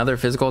 maybe having another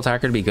physical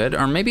attacker to be good,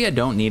 or maybe I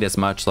don't need as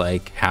much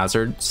like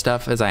hazard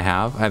stuff as I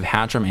have. I have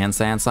Hatcham and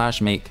Sand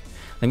Slash. Like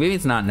maybe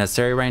it's not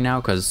necessary right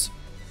now because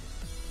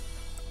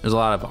there's a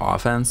lot of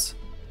offense.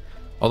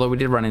 Although we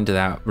did run into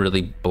that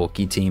really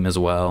bulky team as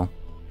well.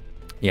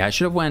 Yeah, I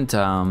should have went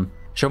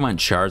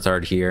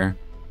Charizard here.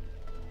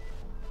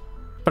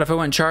 But if I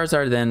went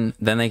Charizard,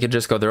 then they could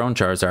just go their own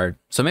Charizard.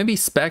 So maybe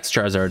Specs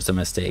Charizard's a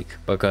mistake,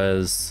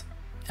 because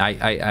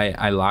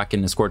I lock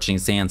into Scorching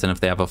Sands, and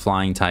if they have a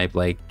flying type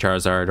like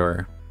Charizard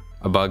or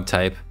a bug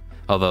type,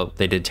 although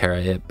they did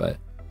Terra it, but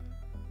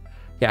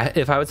yeah,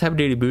 if I was Heavy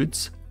Duty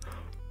Boots,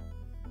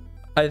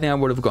 I think I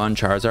would have gone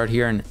Charizard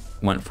here and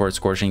went for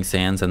Scorching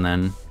Sands, and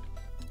then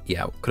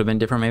yeah, could have been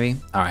different maybe.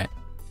 All right,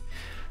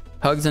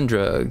 Hugs and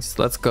Drugs.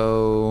 Let's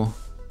go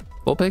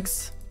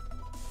Vulpix.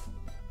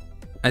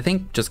 I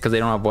think just because they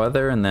don't have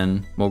weather, and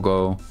then we'll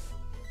go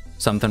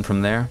something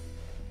from there.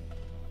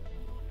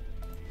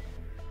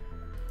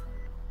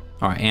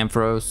 All right,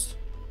 Ampharos.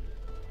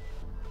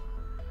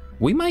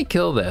 We might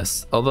kill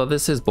this, although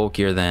this is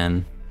bulkier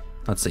than,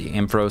 let's see,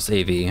 Ampharos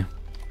AV.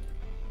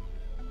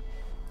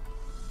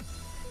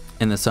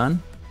 In the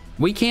sun?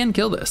 We can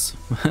kill this.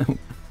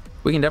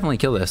 We can definitely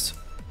kill this.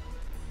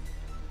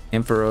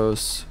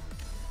 Ampharos.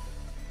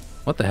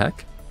 What the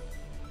heck?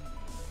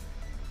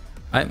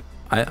 I'm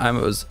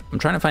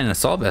trying to find an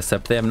Assault Vest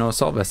set, but they have no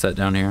Assault Vest set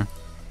down here.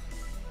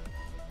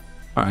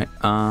 All right,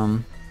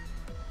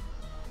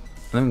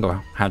 let me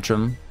go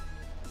Hatcham.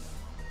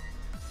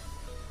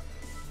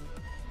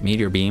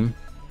 Meteor Beam.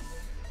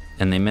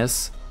 And they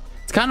miss.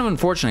 It's kind of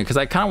unfortunate because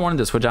I kind of wanted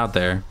to switch out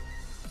there.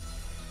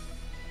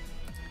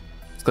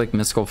 Let's click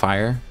Mystical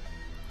Fire.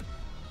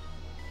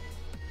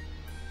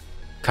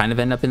 Kind of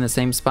end up in the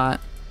same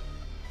spot.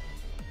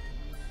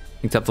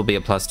 Except they'll be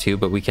a +2,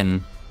 but we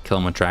can kill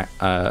him with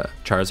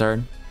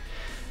Charizard,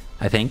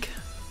 I think.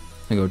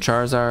 We go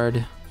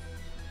Charizard.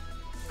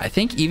 I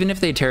think even if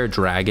they tear a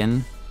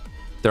Dragon,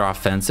 they're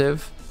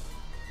offensive.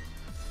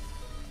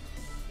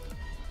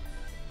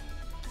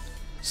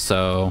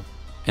 So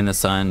in the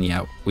sun,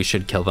 yeah, we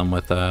should kill them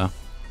with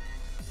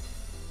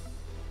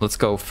let's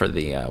go for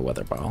the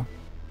Weather Ball.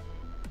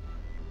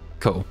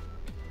 Cool.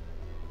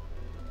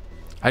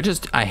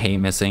 I hate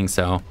missing,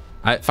 so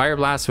Fire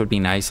Blast would be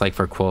nice, like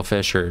for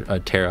Quillfish or a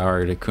Terra or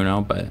a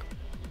Kuno, but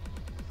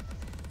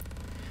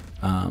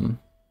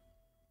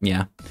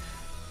yeah.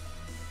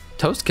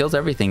 Toast kills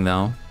everything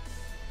though.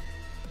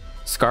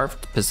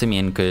 Scarfed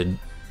Pissimian could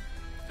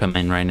come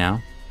in right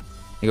now.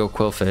 You go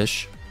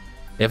Quillfish.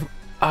 If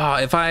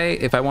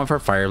I went for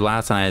Fire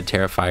Blast and I had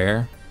Terra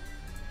Fire,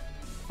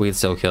 we could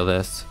still kill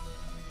this.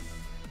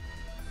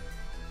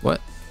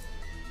 What?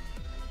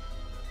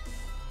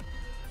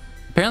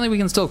 Apparently we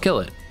can still kill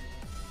it.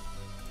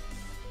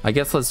 I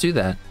guess let's do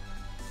that.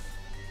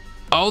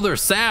 Oh, they're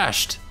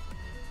sashed.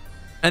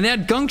 And they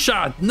had Gunk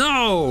Shot.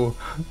 No!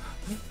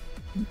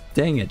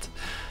 Dang it.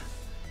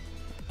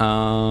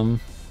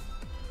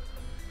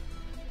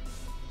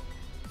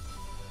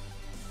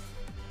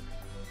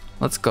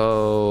 Let's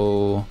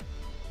go.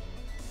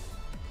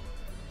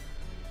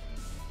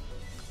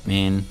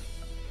 Man,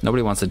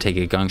 nobody wants to take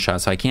a Gunk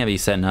Shot, so I can't be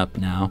setting up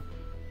now.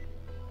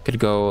 Could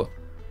go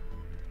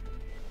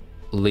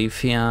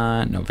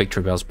Leafeon. No,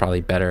 Victory Bell's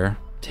probably better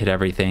to hit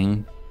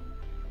everything.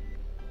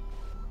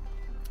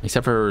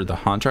 Except for the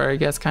Haunter, I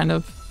guess, kind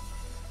of.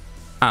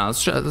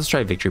 Let's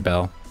try Victory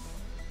Bell.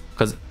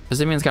 Because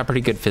Pissimian's got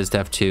pretty good Fizz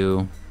Def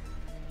too.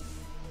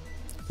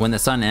 When the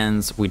sun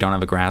ends, we don't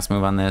have a grass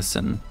move on this,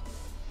 and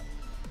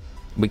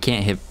we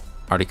can't hit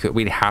Articuno.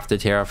 We'd have to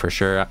Terra for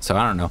sure. So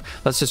I don't know.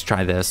 Let's just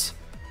try this.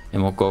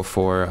 And we'll go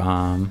for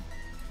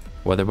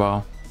Weather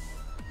Ball.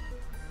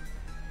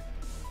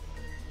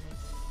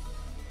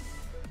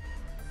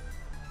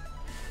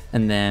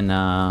 And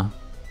then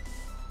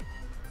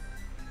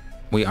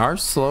we are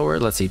slower.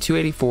 Let's see,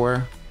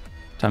 284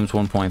 times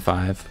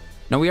 1.5.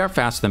 No, we are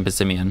faster than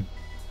Pissimian.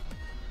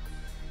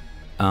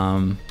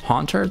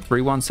 Haunter,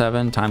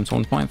 317 times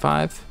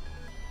 1.5.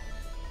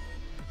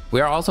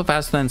 We are also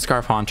faster than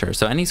Scarf Haunter.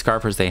 So any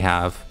Scarfers they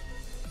have,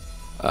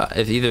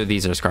 if either of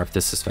these are Scarf,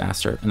 this is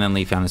faster. And then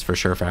Leafeon is for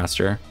sure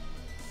faster.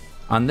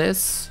 On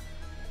this,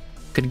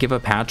 could give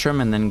up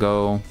Hatcham and then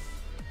go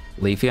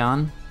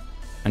Leafeon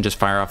and just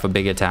fire off a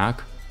big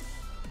attack.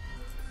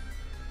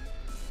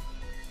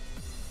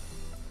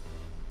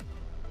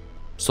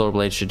 Solar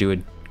Blade should do a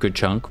good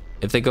chunk.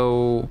 If they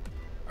go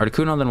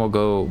Articuno, then we'll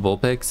go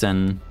Vulpix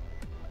and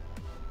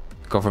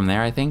go from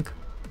there, I think.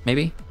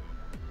 Maybe.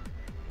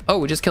 Oh,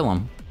 we just kill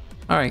him.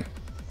 All right.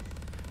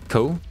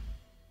 Cool.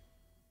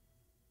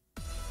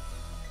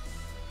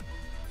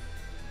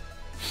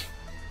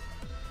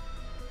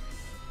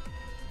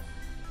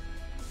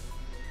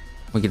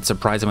 We could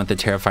surprise him with the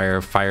Terra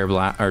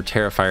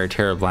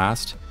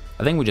Blast.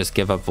 I think we just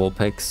give up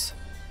Vulpix.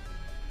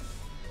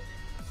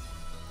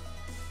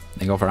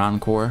 They go for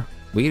Encore.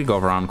 We could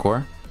go for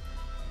Encore.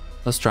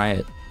 Let's try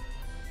it.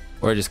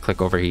 Or just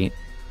click Overheat.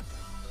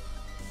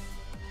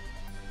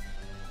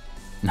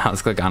 Now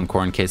let's click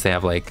Encore in case they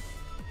have, like,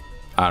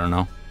 I don't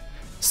know,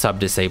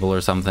 sub-disable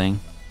or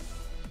something.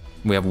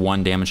 We have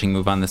one damaging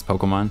move on this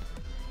Pokemon.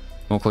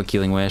 We'll click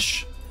Healing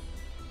Wish.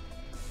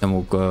 Then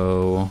we'll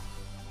go...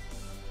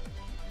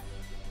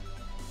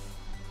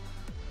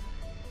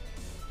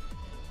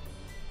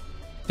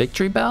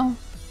 Victory Bell?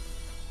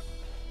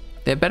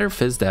 They have better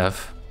Fizz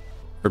Def.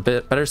 Or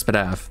better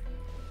Spadaf.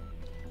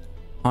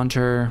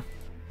 Haunter.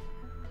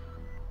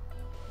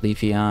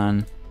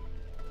 Leafeon.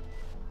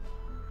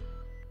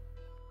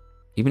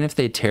 Even if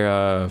they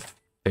Terra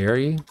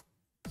Fairy,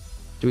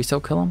 do we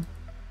still kill him?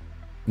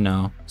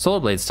 No. Solar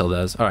Blade still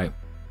does. Alright.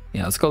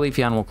 Yeah, let's go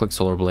Leafeon. We'll click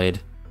Solar Blade.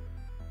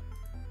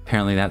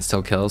 Apparently that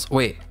still kills.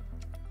 Wait.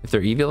 If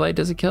they're Eviolite,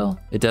 does it kill?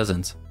 It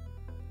doesn't.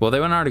 Well, they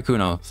went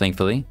Articuno,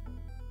 thankfully.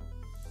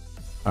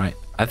 Alright.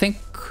 I think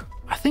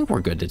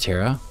we're good to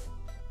Terra.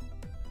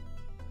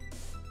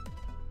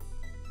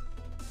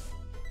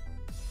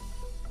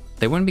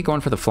 They wouldn't be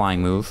going for the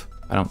flying move.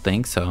 I don't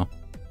think so.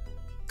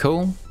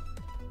 Cool.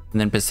 And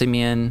then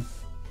Passimian.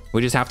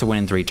 We just have to win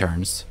in 3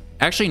 turns.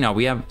 Actually, no,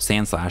 we have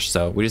Sand Slash,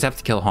 so we just have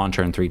to kill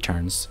Haunter in 3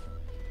 turns.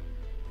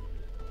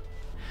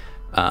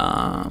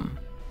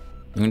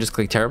 We can just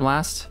click Terra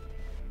Blast.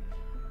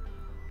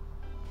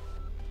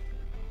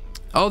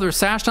 Oh, they're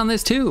sashed on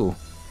this too.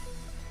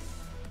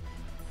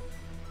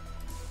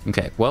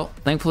 Okay, well,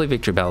 thankfully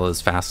Victory Bell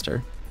is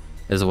faster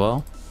as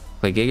well.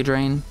 Play Giga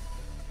Drain.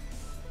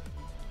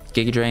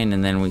 Giga Drain,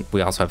 and then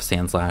we also have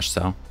Sand Slash,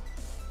 so.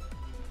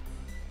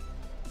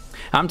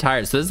 I'm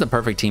tired, so this is the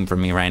perfect team for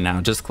me right now.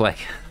 Just click.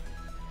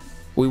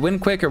 We win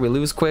quick or we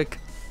lose quick.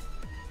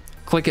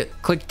 Click it.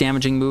 Click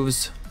damaging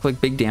moves. Click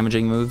big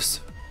damaging moves.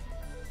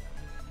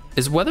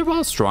 Is Weather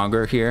Ball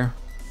stronger here?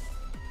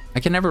 I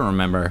can never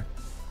remember.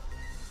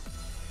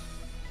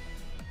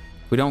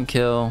 We don't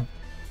kill.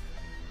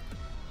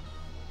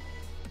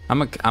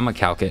 I'm a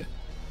calc it.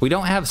 We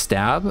don't have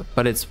Stab,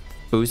 but it's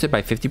boosted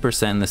by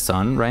 50% in the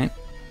sun, right?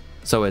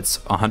 So it's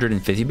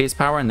 150 base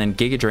power, and then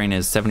Giga Drain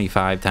is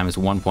 75 times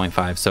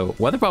 1.5. So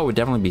Weather Ball would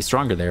definitely be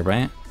stronger there,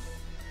 right?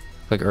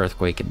 Like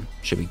Earthquake and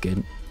should be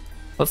good.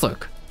 Let's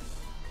look.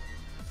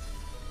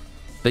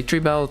 Victory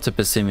Bell to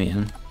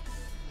Passimian.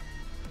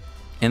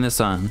 In the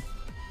sun.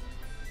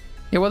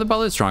 Yeah, Weather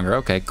Ball is stronger.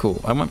 Okay,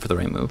 cool. I went for the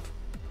right move.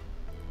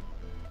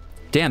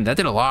 Damn, that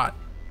did a lot.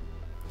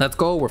 Let's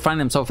go. We're finding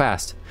them so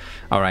fast.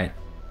 All right.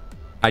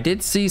 I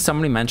did see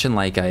somebody mention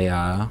like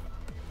a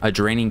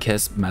Draining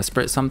Kiss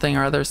Mesprit something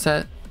or other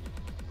set.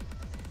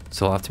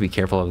 So I'll have to be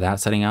careful of that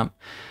setting up.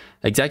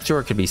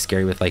 Executor could be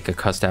scary with like a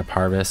Custap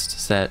Harvest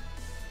set.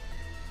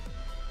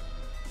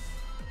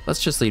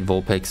 Let's just lead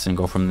Vulpix and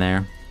go from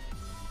there.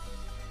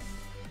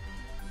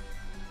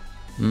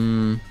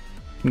 We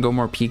can go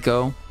more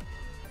Pico. Or,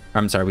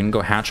 I'm sorry, we can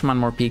go Hatchmon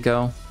more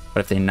Pico.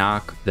 But if they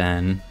knock,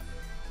 then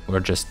we're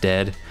just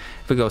dead.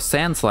 If we go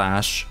Sand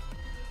Slash,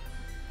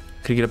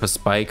 could get up a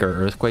Spike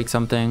or Earthquake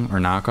something, or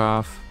knock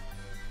off.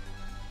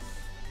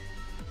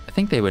 I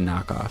think they would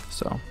knock off,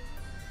 so.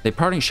 They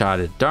parting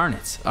shotted. Darn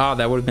it. Oh,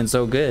 that would have been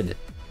so good.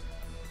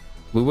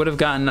 We would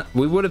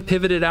have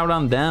pivoted out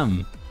on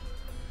them.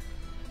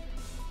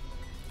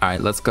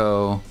 Alright, let's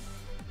go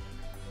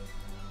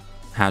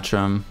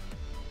Hatcham.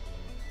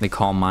 They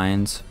Calm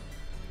Minds.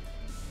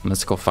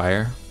 Mystical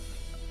Fire.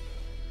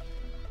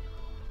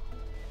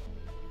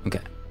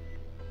 Okay.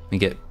 We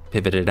get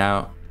pivoted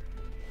out.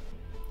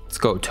 Let's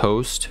go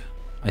Toast,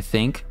 I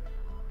think.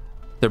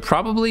 They're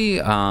probably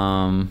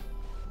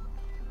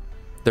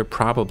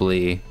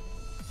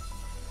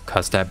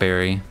Custap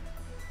Berry.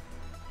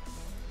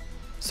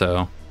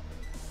 So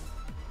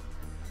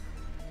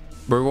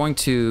we're going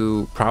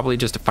to probably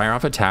just fire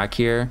off attack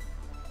here.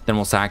 Then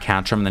we'll sack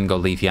Hatcham, then go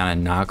Leafeon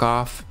and knock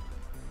off.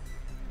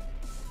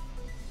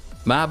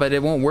 But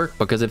it won't work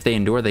because if they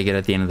endure, they get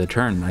at the end of the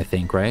turn, I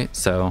think, right?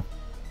 So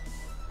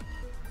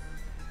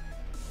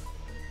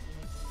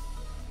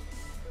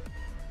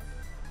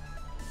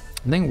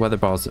I think Weather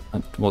Balls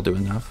will do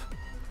enough.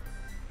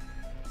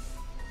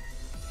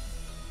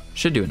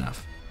 Should do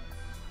enough.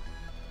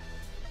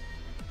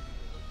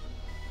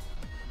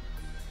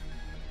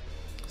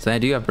 So I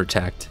do have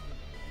Protect.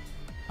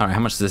 Alright,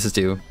 how much does this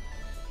do?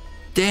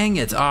 Dang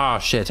it! Oh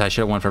shit, I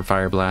should have went for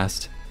Fire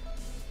Blast.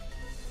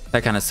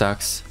 That kind of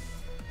sucks.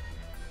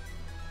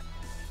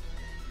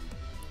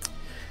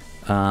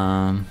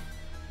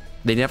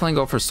 They definitely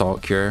go for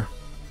Salt Cure.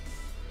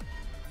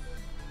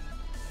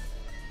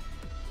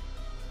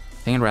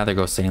 I think I'd rather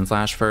go Sand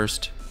Slash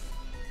first.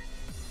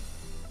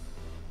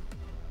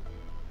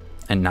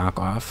 And knock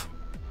off.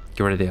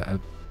 Get rid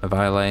of the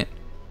Violite.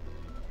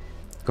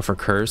 Go for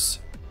Curse.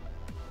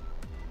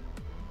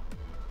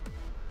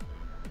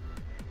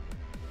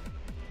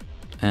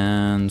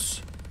 And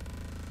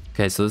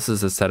okay, so this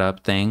is a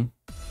setup thing.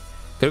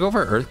 Could go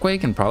for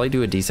Earthquake and probably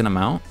do a decent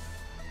amount.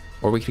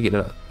 Or we could get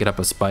up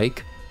a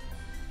Spike.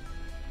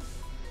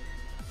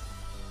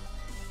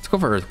 Let's go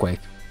for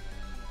Earthquake.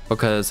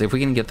 Because if we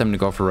can get them to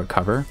go for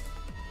Recover,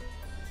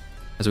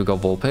 as we go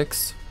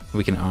Vulpix,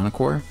 we can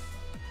Encore.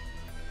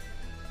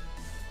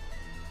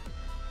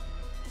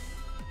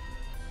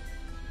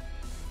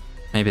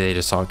 Maybe they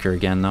just Salt Cure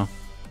again though.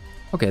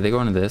 Okay, they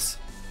go into this.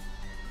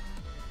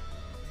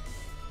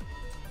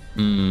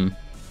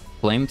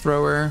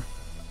 Flamethrower.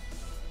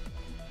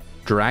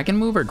 Dragon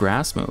move or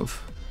grass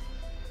move?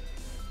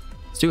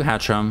 Let's do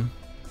Hatcham.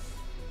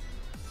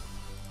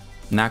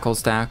 Knuckle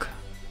Stack.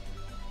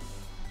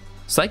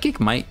 Psychic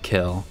might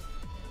kill.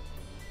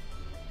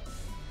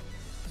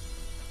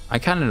 I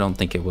kind of don't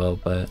think it will,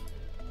 but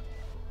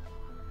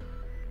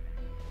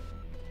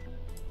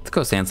let's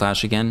go Sand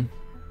Slash again.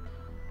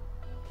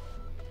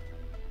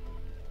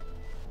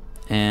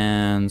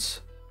 And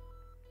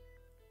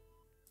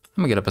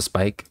I'm gonna get up a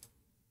Spike.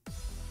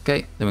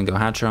 Okay, then we go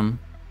Hatchram.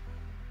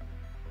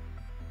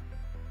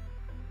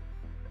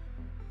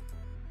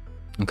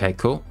 Okay,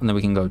 cool. And then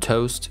we can go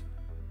Toast.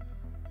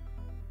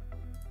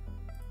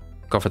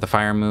 Go for the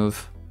fire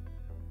move.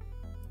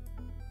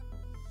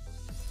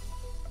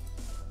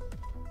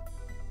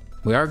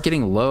 We are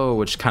getting low,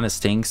 which kind of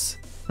stinks.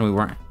 And we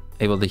weren't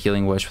able to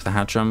Healing Wish with the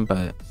Hatchram,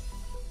 but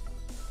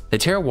they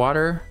tear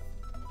water.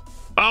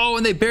 Oh,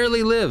 and they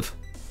barely live.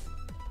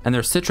 And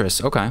they're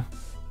citrus. Okay.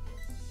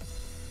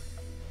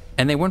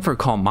 And they went for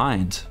Calm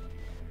Mind.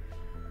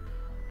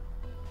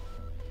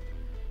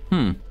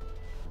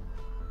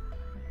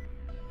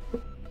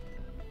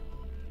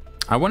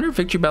 I wonder if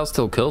Victory Bell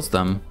still kills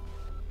them.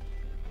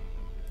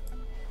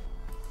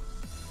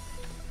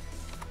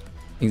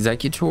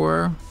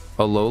 Executor,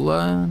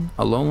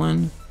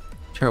 Alolan,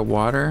 Terra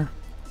Water,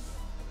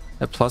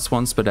 at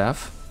 +1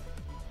 Spadef.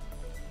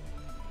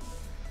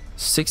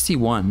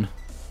 61.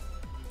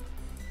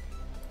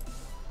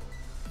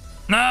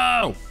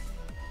 No!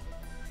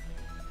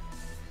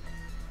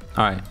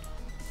 Alright,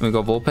 let me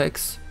go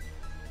Vulpix.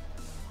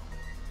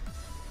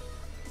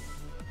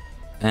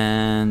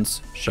 And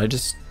should I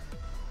just...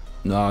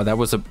 No, that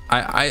was a...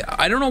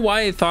 I don't know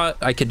why I thought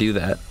I could do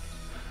that.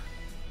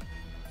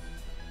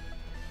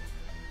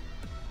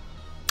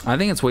 I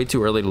think it's way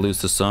too early to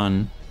lose the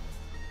sun.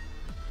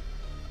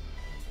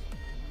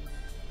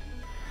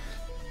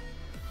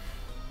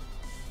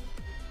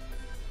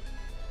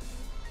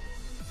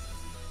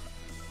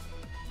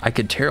 I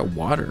could Terra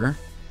Water.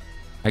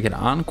 I could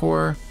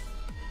Encore.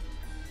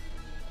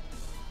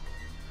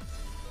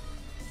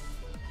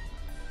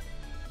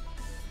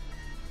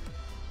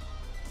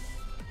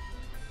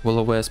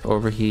 Will-O-Wisp,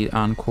 Overheat,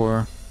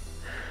 Encore.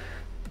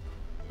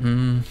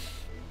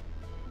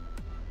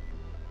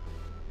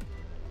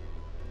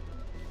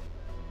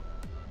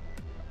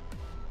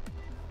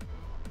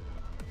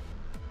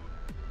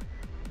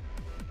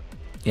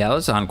 Yeah,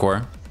 let's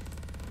Encore.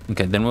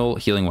 Okay, then we'll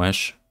Healing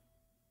Wish.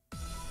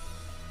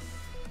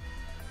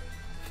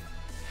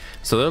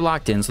 So they're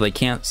locked in, so they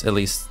can't, at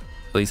least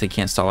they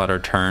can't stall out our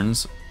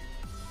turns.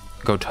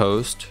 Go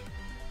Toast.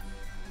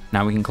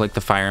 Now we can click the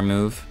fire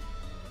move.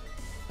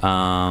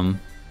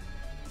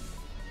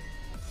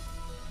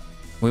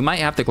 We might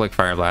have to click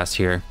Fire Blast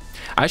here.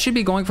 I should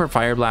be going for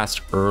Fire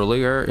Blast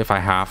earlier if I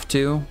have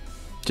to,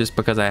 just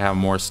because I have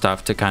more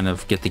stuff to kind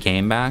of get the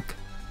game back.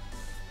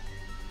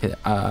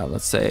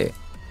 Let's say,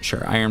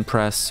 sure, Iron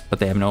Press, but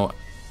they have no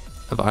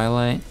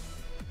Violet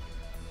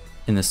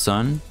in the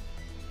sun.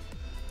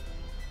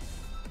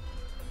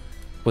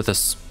 With a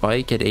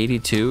Spike at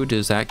 82,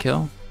 does that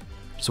kill?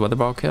 Does Weather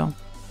Ball kill?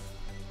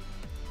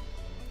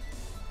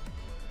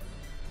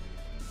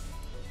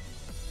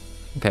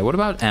 Okay, what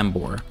about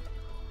Emboar?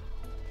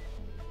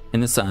 In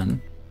the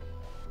sun.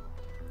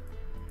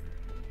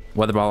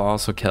 Weather Ball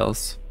also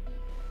kills.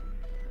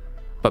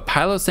 But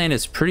Pylosand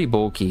is pretty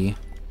bulky.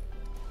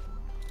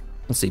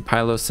 Let's see,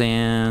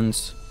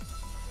 Pylosand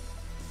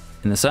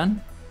in the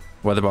sun.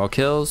 Weather Ball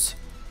kills.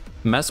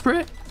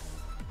 Mesprit?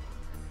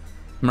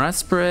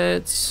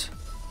 Mesprit.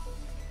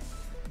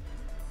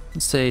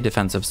 Let's say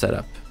defensive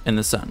setup in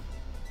the sun.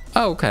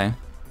 Oh, okay.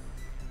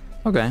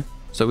 Okay,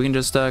 so we can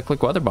just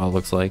click Weather Ball,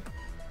 looks like.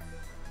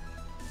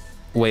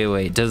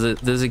 Wait, does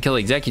it kill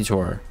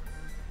Executor?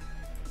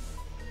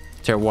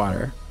 Terra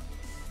Water.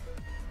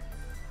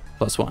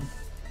 +1.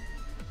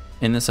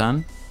 In the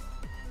sun.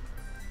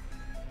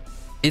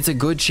 It's a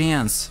good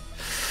chance.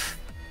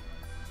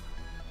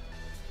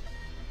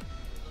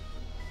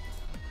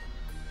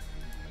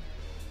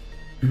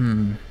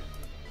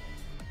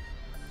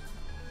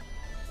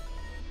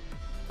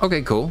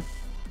 Okay, cool.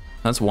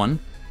 That's 1.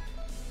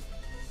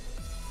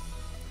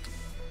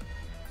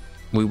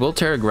 We will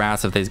Terra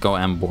Grass if they go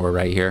Emboar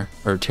right here.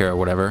 Or Terra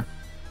whatever.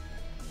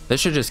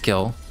 This should just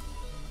kill.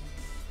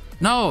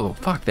 No!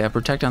 Fuck, they have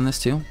Protect on this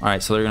too?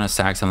 Alright, so they're gonna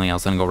sack something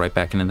else and go right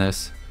back into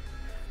this.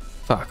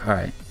 Fuck,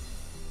 alright.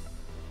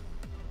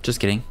 Just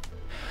kidding.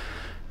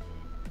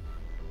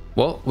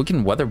 Well, we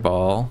can Weather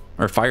Ball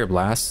or Fire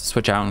Blast.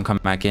 Switch out and come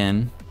back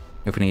in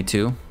if we need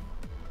to.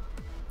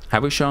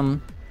 Have we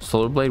shown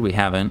Solar Blade? We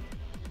haven't.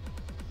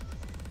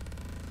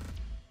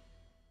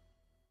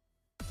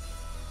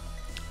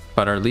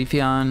 But our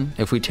Leafeon,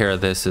 if we Terra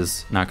this,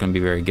 is not going to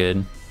be very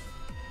good.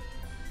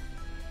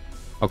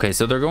 Okay,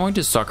 so they're going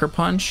to Sucker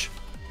Punch.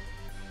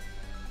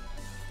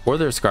 Or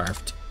they're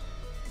Scarfed.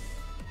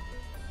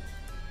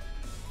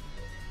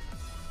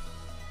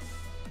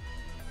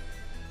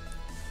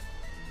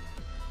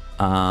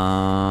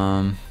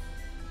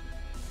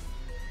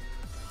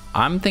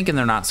 I'm thinking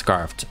they're not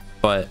Scarfed,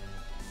 but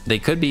they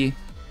could be.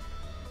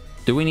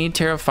 Do we need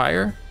Terra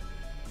Fire?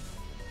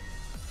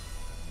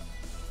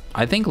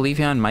 I think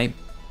Leafeon might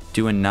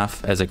do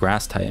enough as a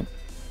grass type.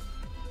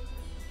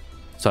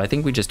 So I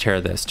think we just Terra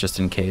this just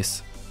in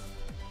case.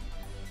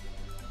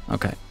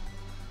 Okay.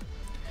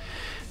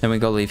 Then we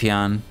go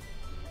Leafeon.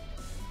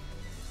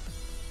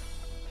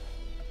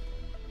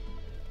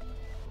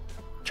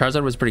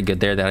 Charizard was pretty good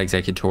there. That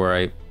Executor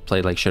I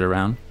played like shit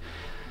around.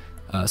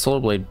 Solar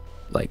Blade,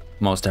 like,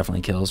 most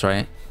definitely kills,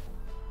 right?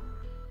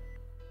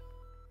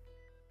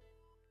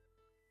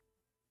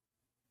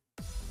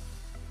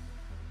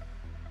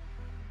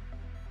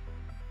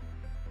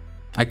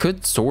 I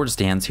could Swords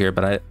Dance here,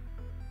 but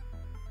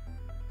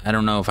I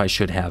don't know if I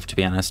should have, to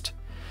be honest.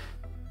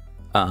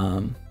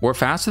 We're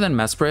faster than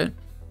Mesprit.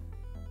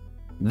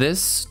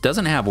 This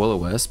doesn't have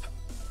Will-O-Wisp.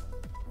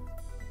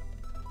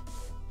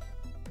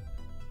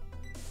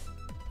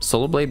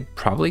 Solar Blade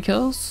probably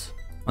kills?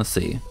 Let's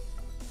see.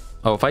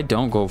 Oh, if I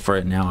don't go for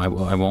it now, I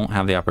won't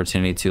have the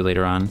opportunity to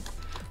later on.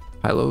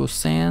 Hylo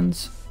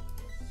Sands.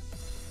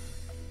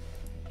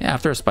 Yeah,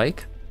 after a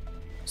spike.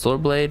 Solar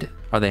Blade.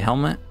 Are they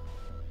Helmet?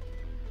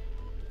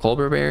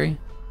 Colbur Berry?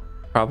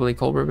 Probably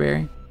Colbur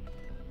Berry.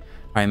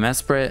 Alright,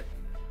 Mesprit.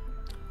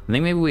 I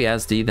think maybe we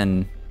SD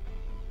then.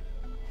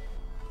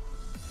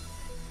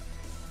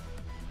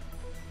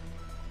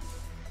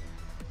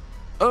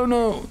 Oh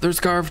no, they're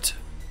scarfed.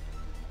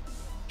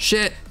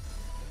 Shit.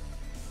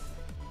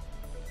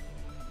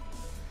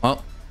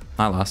 Well,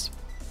 I lost.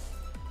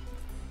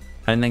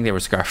 I didn't think they were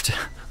scarfed.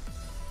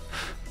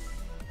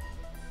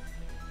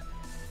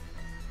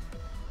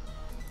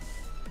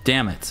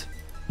 Damn it.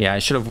 Yeah, I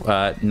should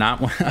have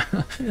not.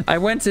 I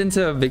went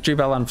into Victory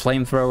Bell on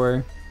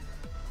Flamethrower,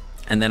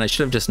 and then I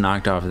should have just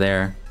knocked off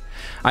there.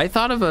 I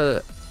thought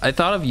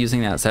of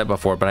using that set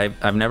before, but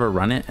I've never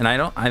run it, and I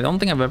don't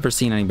think I've ever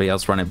seen anybody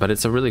else run it. But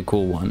it's a really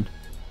cool one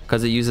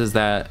because it uses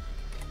that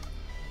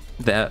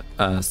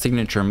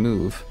signature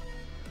move.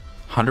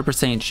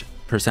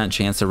 100%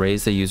 chance to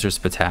raise the user's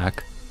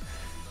attack.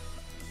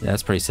 Yeah,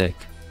 that's pretty sick.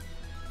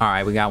 All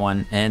right, we got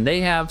one, and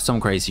they have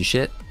some crazy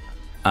shit.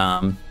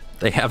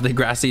 They have the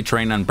grassy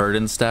terrain on bird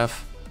and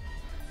stuff.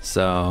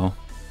 So,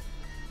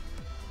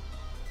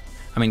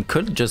 I mean,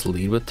 could just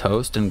lead with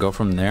Toast and go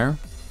from there,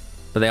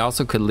 but they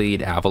also could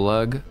lead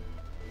Avalugg.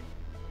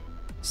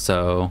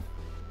 So,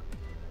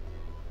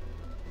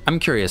 I'm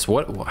curious,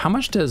 how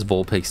much does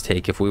Vulpix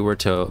take if we were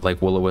to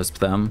like Will-O-Wisp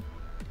them?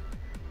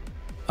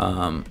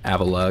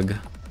 Avalugg,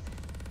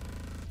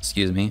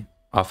 excuse me,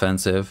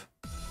 offensive.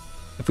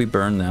 If we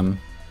burn them,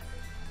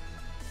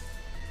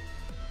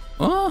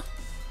 oh,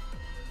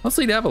 let's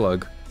lead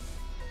Avalugg.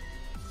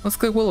 Let's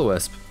click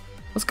Will-O-Wisp.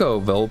 Let's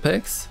go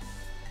Vulpix.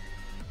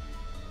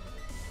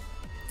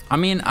 I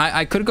mean,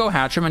 I could go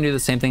Hatcham and do the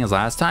same thing as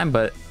last time,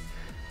 but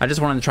I just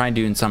wanted to try and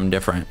do something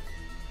different.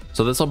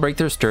 So this will break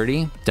their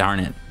sturdy. Darn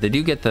it. They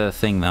do get the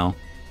thing though.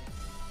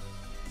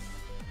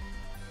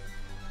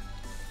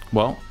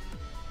 Well,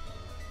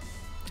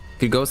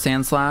 could go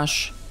Sand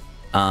Slash.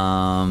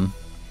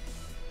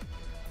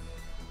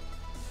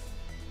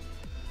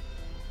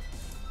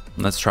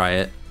 Let's try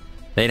it.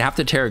 They'd have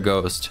to tear a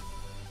Ghost.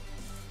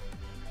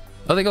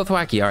 Oh, they go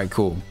Thwacky. All right,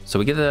 cool. So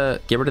we get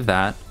rid of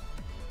that.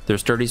 Their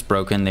sturdy's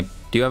broken. They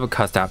do have a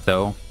Custap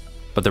though,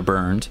 but they're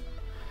burned.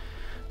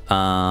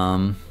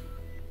 But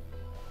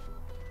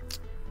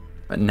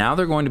now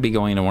they're going to be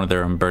going into one of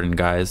their unburdened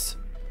guys.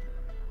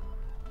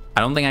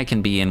 I don't think I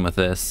can be in with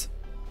this.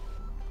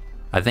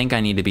 I think I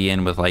need to be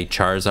in with like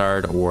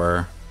Charizard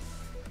or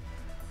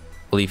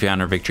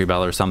Leafeon or Victory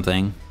Bell or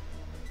something.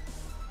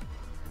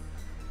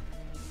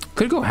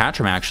 Could go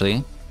Hatcham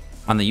actually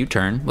on the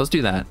U-turn. Let's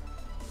do that.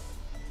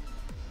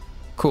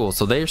 Cool,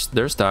 so they're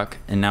stuck,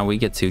 and now we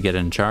get to get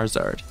in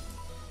Charizard.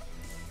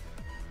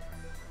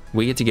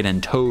 We get to get in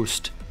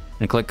Toast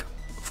and click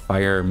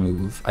Fire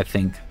move, I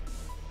think.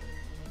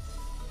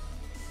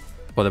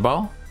 Weather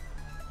Ball?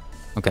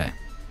 Okay.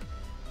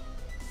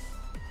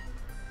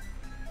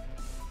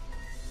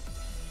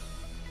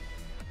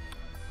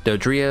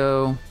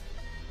 Dodrio,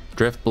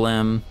 Drift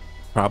Blim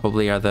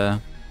probably are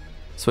the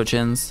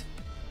switch-ins.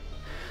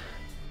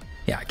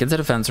 Yeah, gets a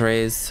defense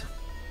raise.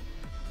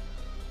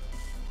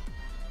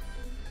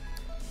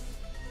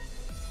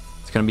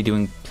 It's going to be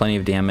doing plenty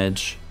of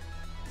damage.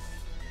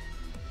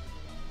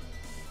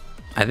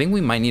 I think we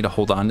might need to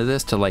hold on to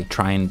this to like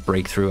try and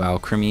break through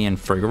Alcremie and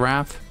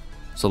Frigoraph.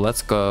 So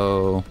let's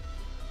go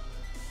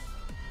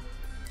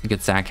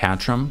get Zach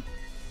Hatcham.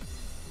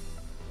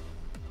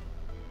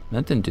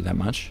 That didn't do that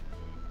much.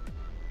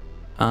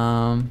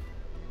 I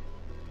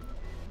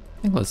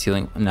think let's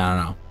healing.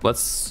 No.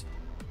 Let's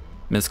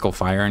Mystical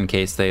Fire in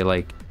case they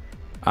like,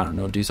 I don't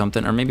know, do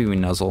something. Or maybe we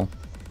Nuzzle.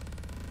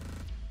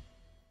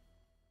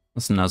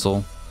 Let's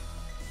Nuzzle.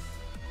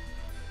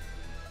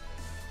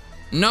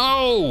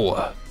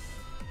 No!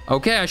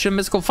 Okay, I should have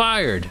Mystical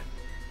Fired.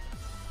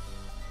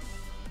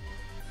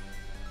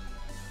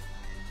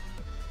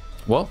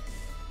 Well,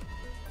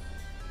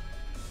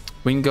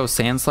 we can go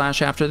Sand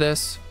Slash after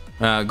this.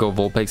 Go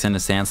Vulpix into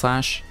Sand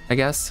Slash, I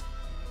guess.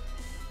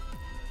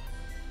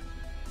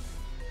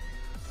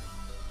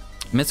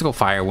 Mystical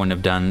Fire wouldn't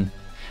have done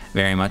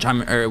very much.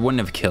 Or it wouldn't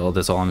have killed,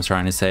 is all I'm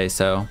trying to say.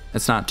 So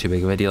it's not too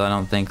big of a deal, I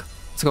don't think.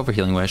 Let's go for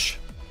Healing Wish.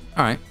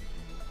 All right.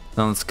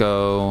 Then let's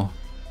go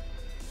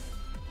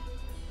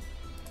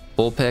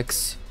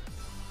Vulpix.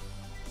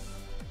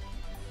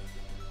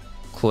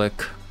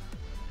 click.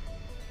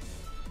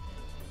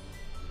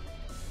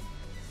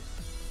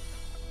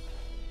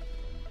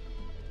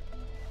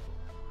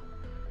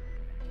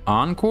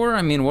 Encore?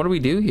 I mean, what do we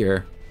do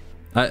here?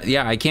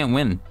 Yeah, I can't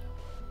win.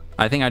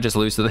 I think I just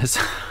lose to this.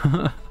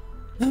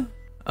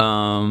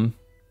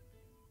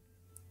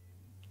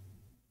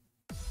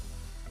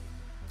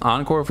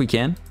 Encore if we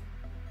can.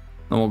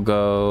 Then we'll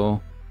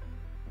go...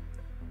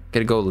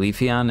 Gotta go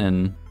Leafeon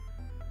and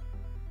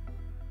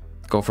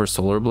go for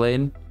Solar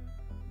Blade.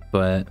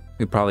 But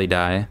we probably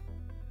die.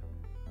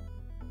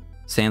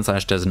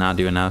 Sandslash does not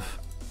do enough.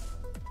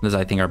 This is,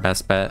 I think, our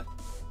best bet.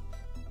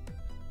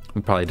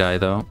 We probably die,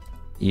 though.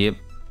 Yep.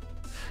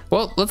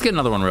 Well, let's get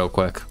another one real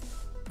quick.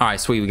 All right,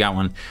 sweet, we got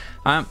one.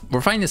 We're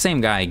fighting the same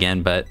guy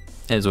again, but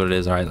it is what it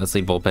is. All right, let's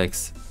leave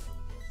Vulpix.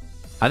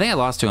 I think I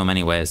lost to him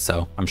anyways,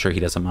 so I'm sure he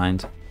doesn't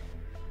mind.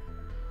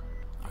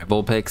 All right,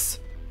 Vulpix,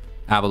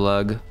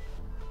 Abalug.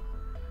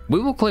 We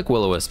will click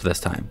Will-O-Wisp this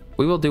time.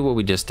 We will do what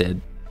we just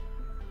did.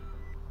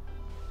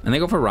 And they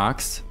go for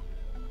rocks.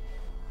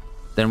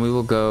 Then we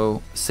will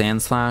go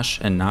Sandslash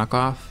and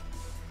Knockoff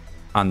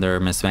on their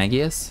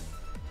Mismagius.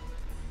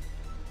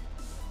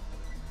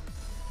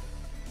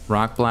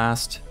 Rock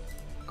Blast.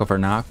 Go for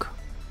Knock.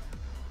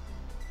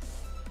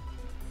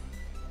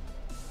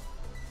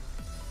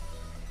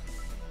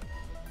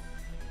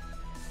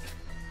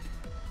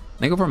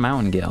 They go for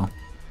Mountain Gale.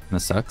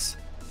 That sucks.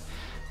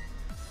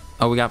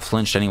 Oh, we got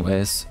flinched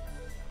anyways.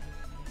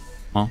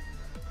 Well,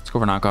 let's go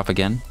for Knockoff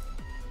again.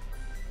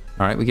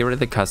 Alright, we get rid of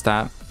the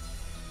Custap.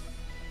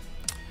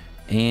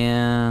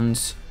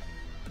 And...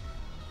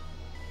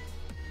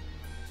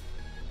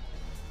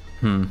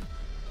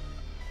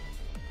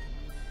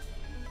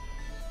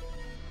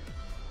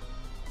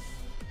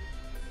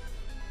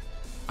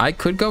 I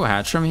could go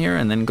Hatchram here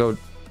and then go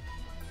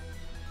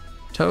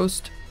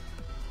Toast.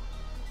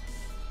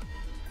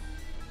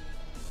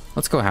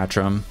 Let's go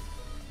Hatchram.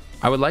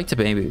 I would like to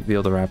maybe be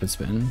able to Rapid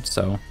Spin,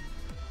 so.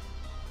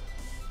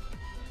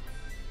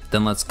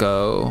 Then let's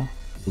go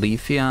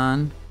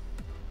Leafeon.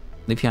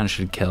 Leafeon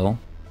should kill,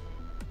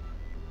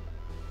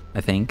 I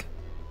think.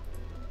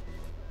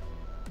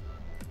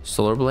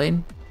 Solar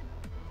Blade.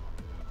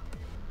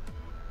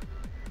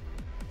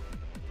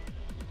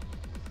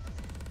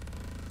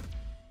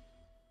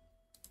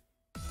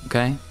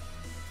 Okay.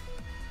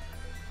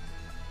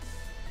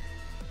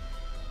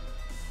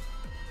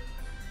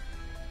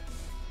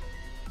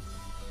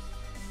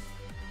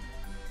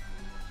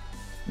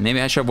 Maybe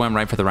I should have went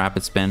right for the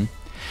Rapid Spin.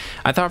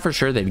 I thought for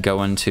sure they'd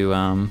go into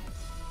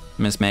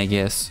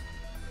Mismagius.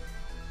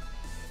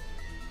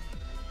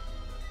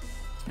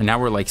 And now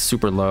we're like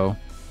super low.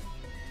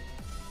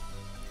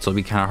 So it'll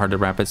be kind of hard to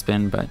Rapid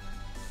Spin, but...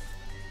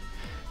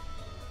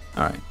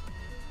 Alright.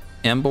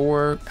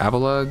 Emboar,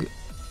 Abalug,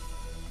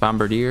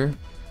 Bombardier.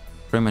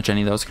 Pretty much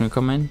any of those can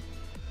come in.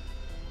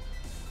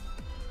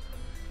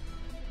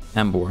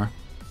 Emboar.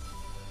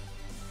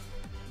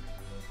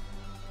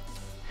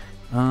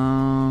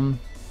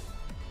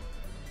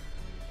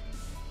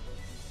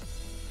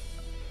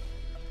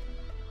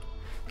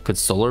 Could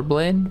Solar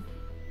Blade?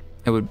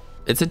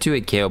 It's a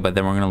 2-hit KO, but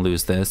then we're gonna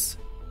lose this.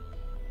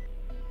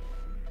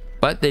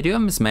 But they do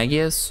have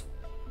Mismagius.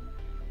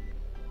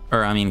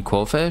 Or I mean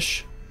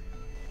Quillfish.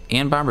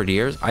 And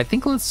Bombardiers. I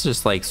think let's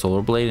just like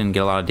Solar Blade and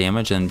get a lot of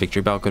damage, and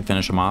Victory Bell could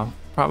finish them off,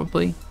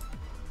 probably.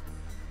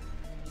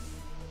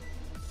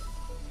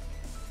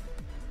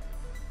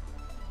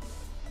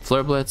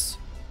 Flare Blitz.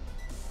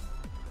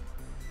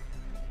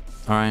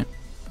 Alright.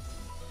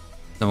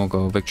 Then we'll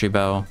go Victory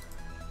Bell.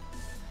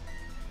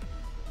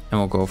 And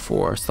we'll go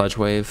for Sludge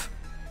Wave.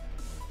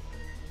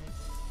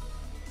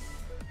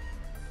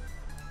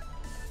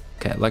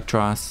 Okay,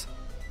 Electros.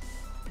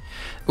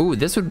 Ooh,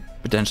 this would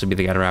potentially be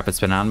the guy to Rapid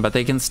Spin on, but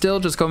they can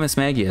still just go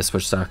Mismagius,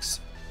 which sucks.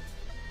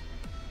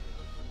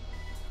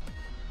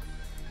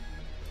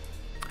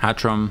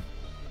 Hatchram.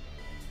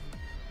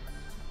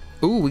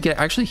 Ooh, we get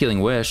actually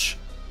Healing Wish.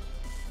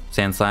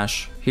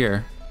 Sandslash.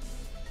 Here.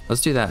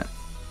 Let's do that.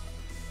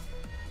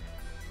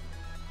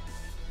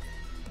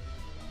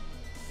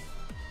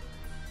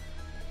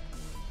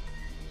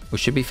 We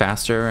should be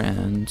faster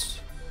and...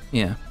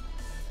 yeah.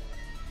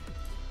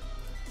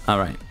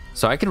 Alright.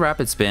 So I could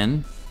Rapid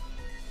Spin.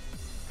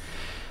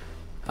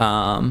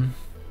 And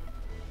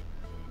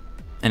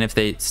if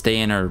they stay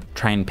in or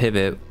try and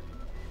pivot,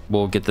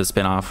 we'll get the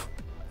spin off.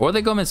 Or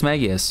they go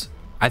Mismagius.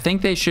 I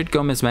think they should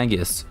go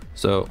Mismagius.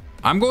 So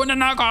I'm going to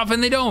knock off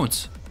and they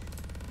don't.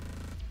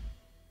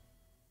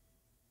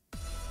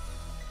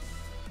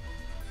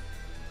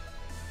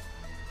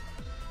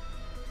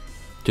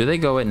 Do they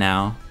go it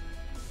now?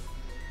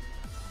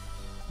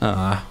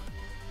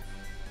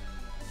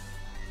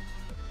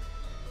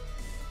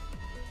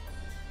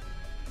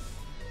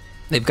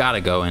 They've got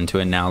to go into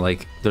it now.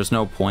 Like, there's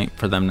no point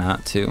for them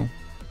not to.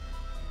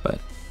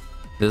 But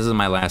this is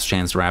my last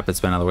chance to Rapid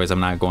Spin. Otherwise, I'm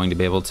not going to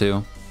be able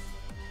to.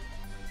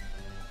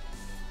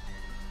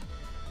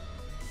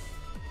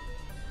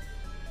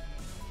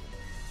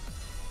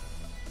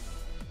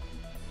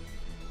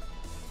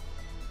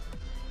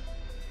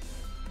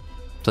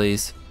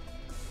 Please.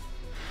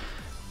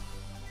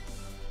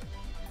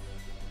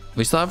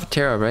 We still have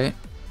Terra, right?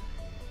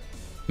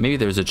 Maybe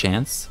there's a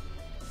chance.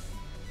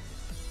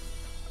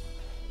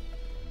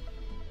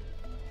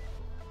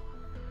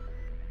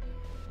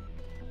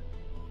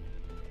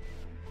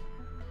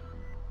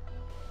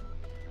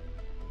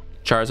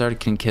 Charizard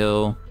can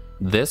kill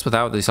this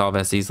without the Solve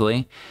S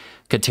easily.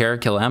 Could Terra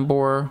kill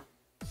Embor?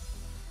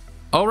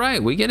 All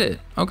right, we get it.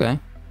 Okay.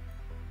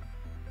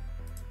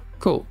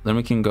 Cool. Then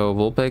we can go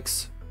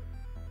Vulpix.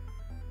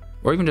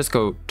 Or even just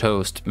go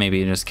Toast,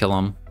 maybe, and just kill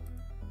him.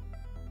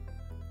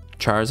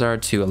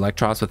 Charizard to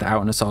Electros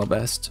without an Assault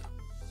Vest.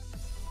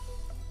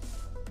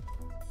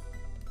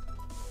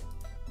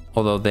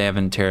 Although they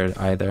haven't Terra'd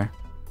either.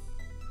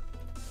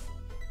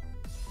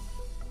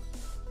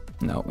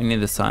 No, we need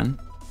the Sun.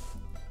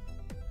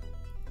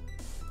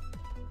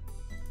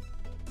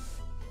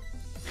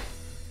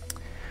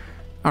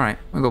 Alright,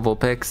 we'll go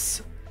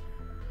Vulpix.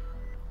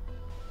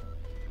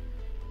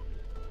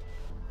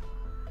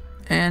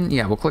 And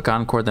yeah, we'll click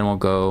Encore, then we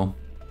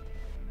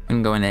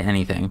can go into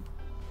anything.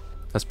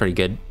 That's pretty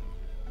good.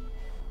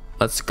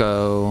 Let's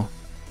go.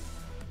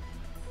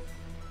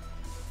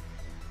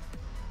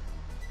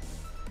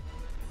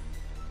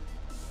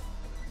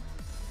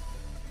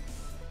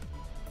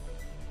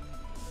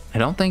 I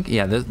don't think,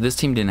 yeah, this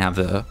team didn't have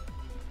the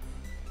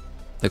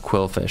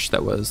Quillfish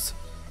that was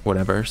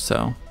whatever,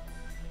 so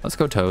let's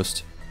go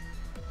Toast.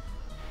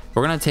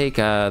 We're gonna take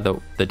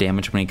the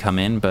damage when he come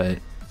in, but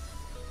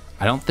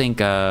I don't think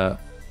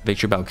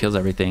Victory Bell kills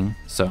everything,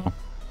 so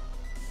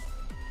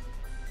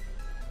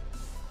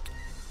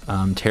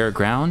Terra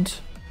Ground.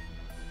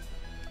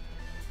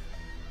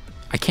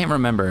 I can't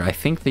remember. I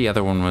think the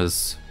other one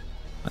was,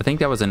 I think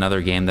that was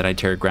another game that I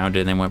Terra Grounded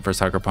and then went for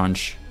Sucker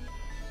Punch.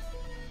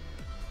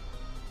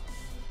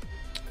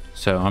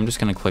 So I'm just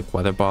gonna click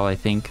Weather Ball, I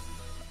think.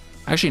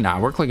 Actually, nah,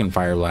 we're clicking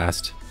Fire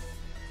Blast.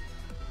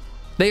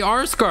 They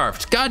are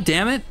Scarfed. God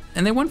damn it!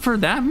 And they went for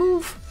that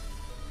move.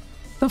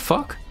 The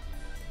fuck?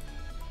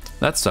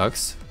 That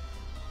sucks.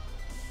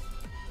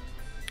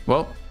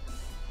 Well.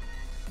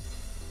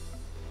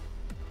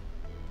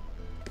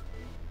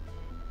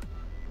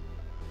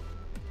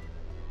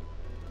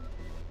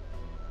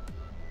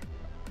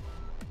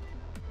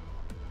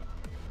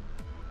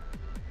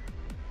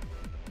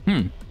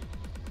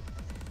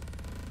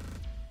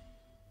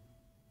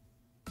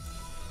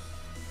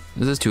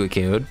 This is 2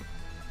 KO'd.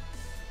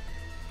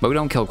 But we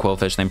don't kill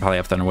Quillfish, they probably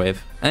have Thunder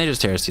Wave. And they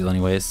just Terra Steel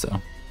anyways,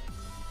 so.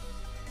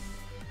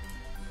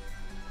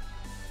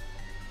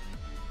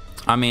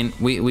 I mean,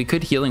 we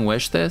could Healing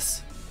Wish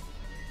this,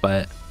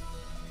 but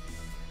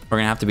we're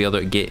gonna have to be able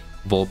to get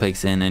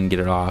Vulpix in and get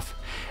it off.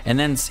 And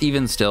then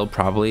even still,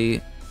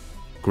 probably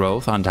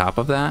Growth on top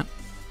of that.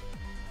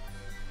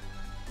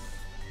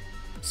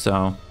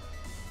 So.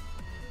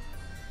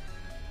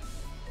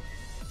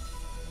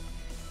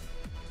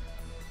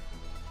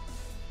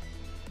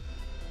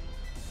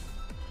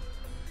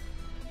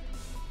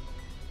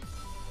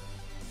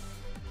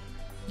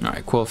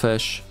 Alright,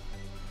 Quillfish.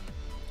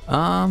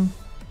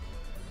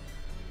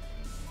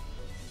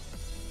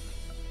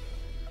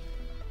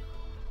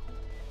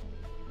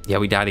 Yeah,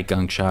 we died a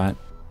Gunk Shot.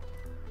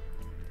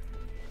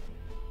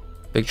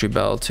 Victory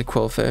Bell to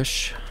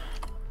Quillfish.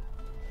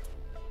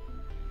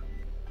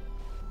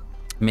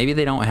 Maybe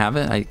they don't have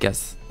it. I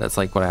guess that's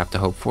like what I have to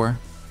hope for.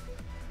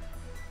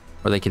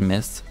 Or they can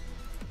miss.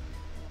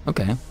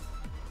 Okay.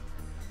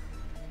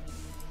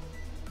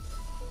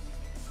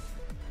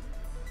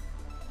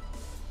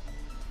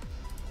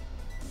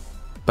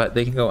 But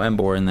they can go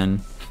Embor and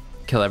then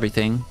kill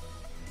everything.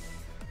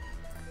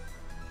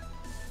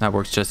 That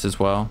works just as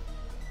well.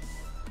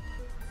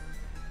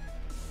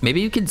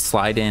 Maybe you could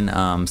slide in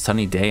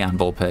Sunny Day on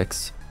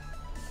Vulpix.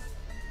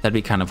 That'd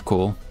be kind of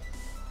cool.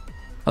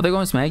 Oh, they're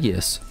going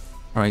Smagius.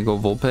 Alright, go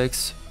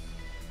Vulpix.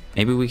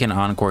 Maybe we can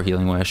Encore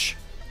Healing Wish.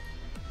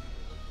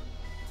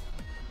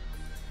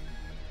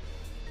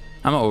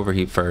 I'm gonna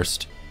Overheat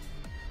first.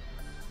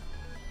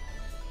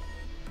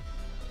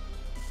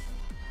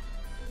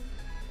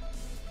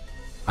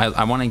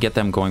 I want to get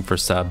them going for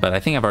sub, but I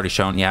think I've already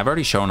shown, yeah, I've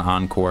already shown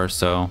Encore,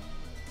 so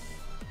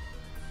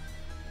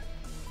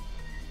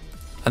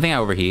I think I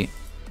Overheat.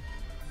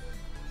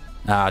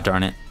 Ah,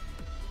 darn it.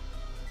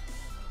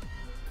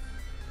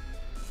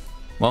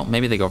 Well,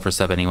 maybe they go for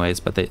sub anyways,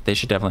 but they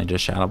should definitely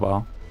just Shadow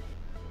Ball.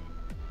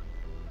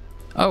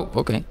 Oh,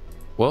 okay.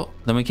 Well,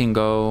 then we can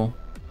go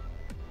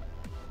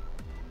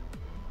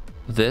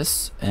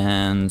this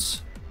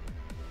and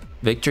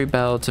Victory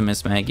Bell to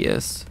Miss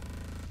Magius.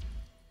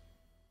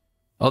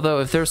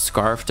 Although if they're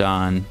Scarfed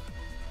on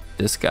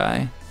this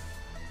guy,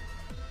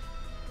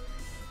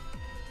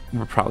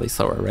 we're probably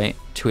slower, right?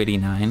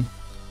 289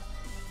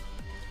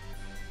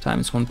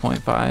 times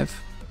 1.5.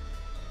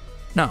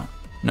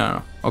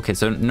 No. Okay,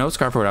 so no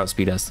Scarf would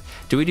outspeed us.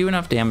 Do we do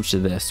enough damage to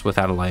this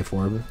without a Life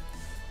Orb?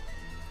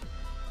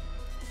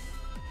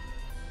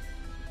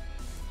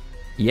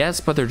 Yes,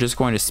 but they're just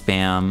going to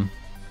spam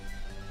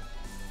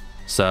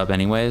sub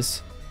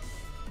anyways.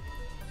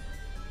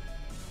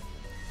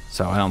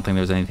 So I don't think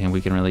there's anything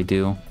we can really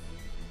do.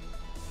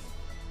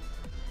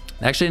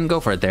 I actually didn't go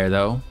for it there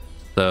though.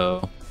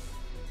 So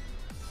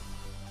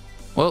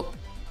Well,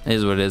 it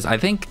is what it is. I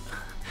think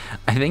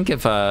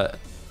if I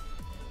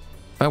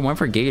went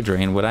for Giga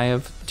Drain, would I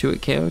have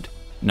 2-hit KO'd?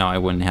 No, I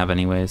wouldn't have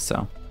anyways,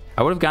 so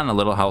I would have gotten a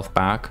little health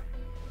back.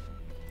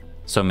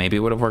 So maybe it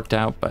would have worked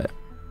out, but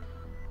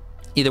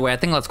either way, I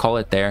think let's call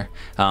it there.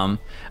 I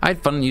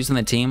had fun using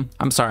the team.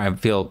 I'm sorry I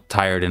feel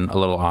tired and a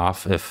little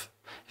off if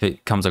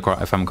it comes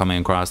across, if I'm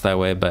coming across that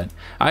way, but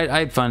I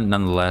had fun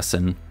nonetheless,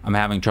 and I'm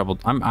having trouble.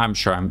 I'm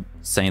sure I'm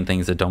saying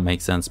things that don't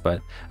make sense,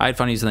 but I had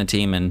fun using the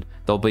team, and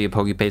there'll be a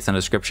Pokepaste in the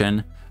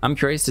description. I'm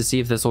curious to see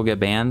if this will get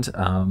banned,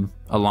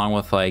 along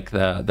with like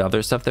the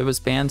other stuff that was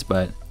banned,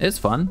 but it's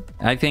fun.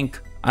 I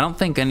don't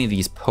think any of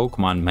these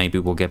Pokemon maybe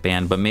will get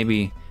banned, but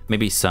maybe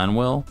Sun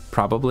will,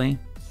 probably,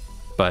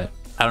 but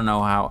I don't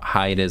know how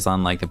high it is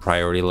on like the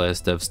priority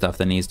list of stuff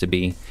that needs to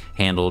be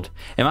handled.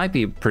 It might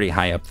be pretty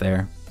high up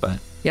there, but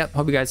yeah,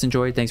 hope you guys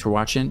enjoyed. Thanks for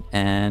watching,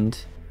 and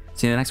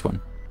see you in the next one.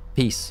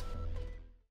 Peace.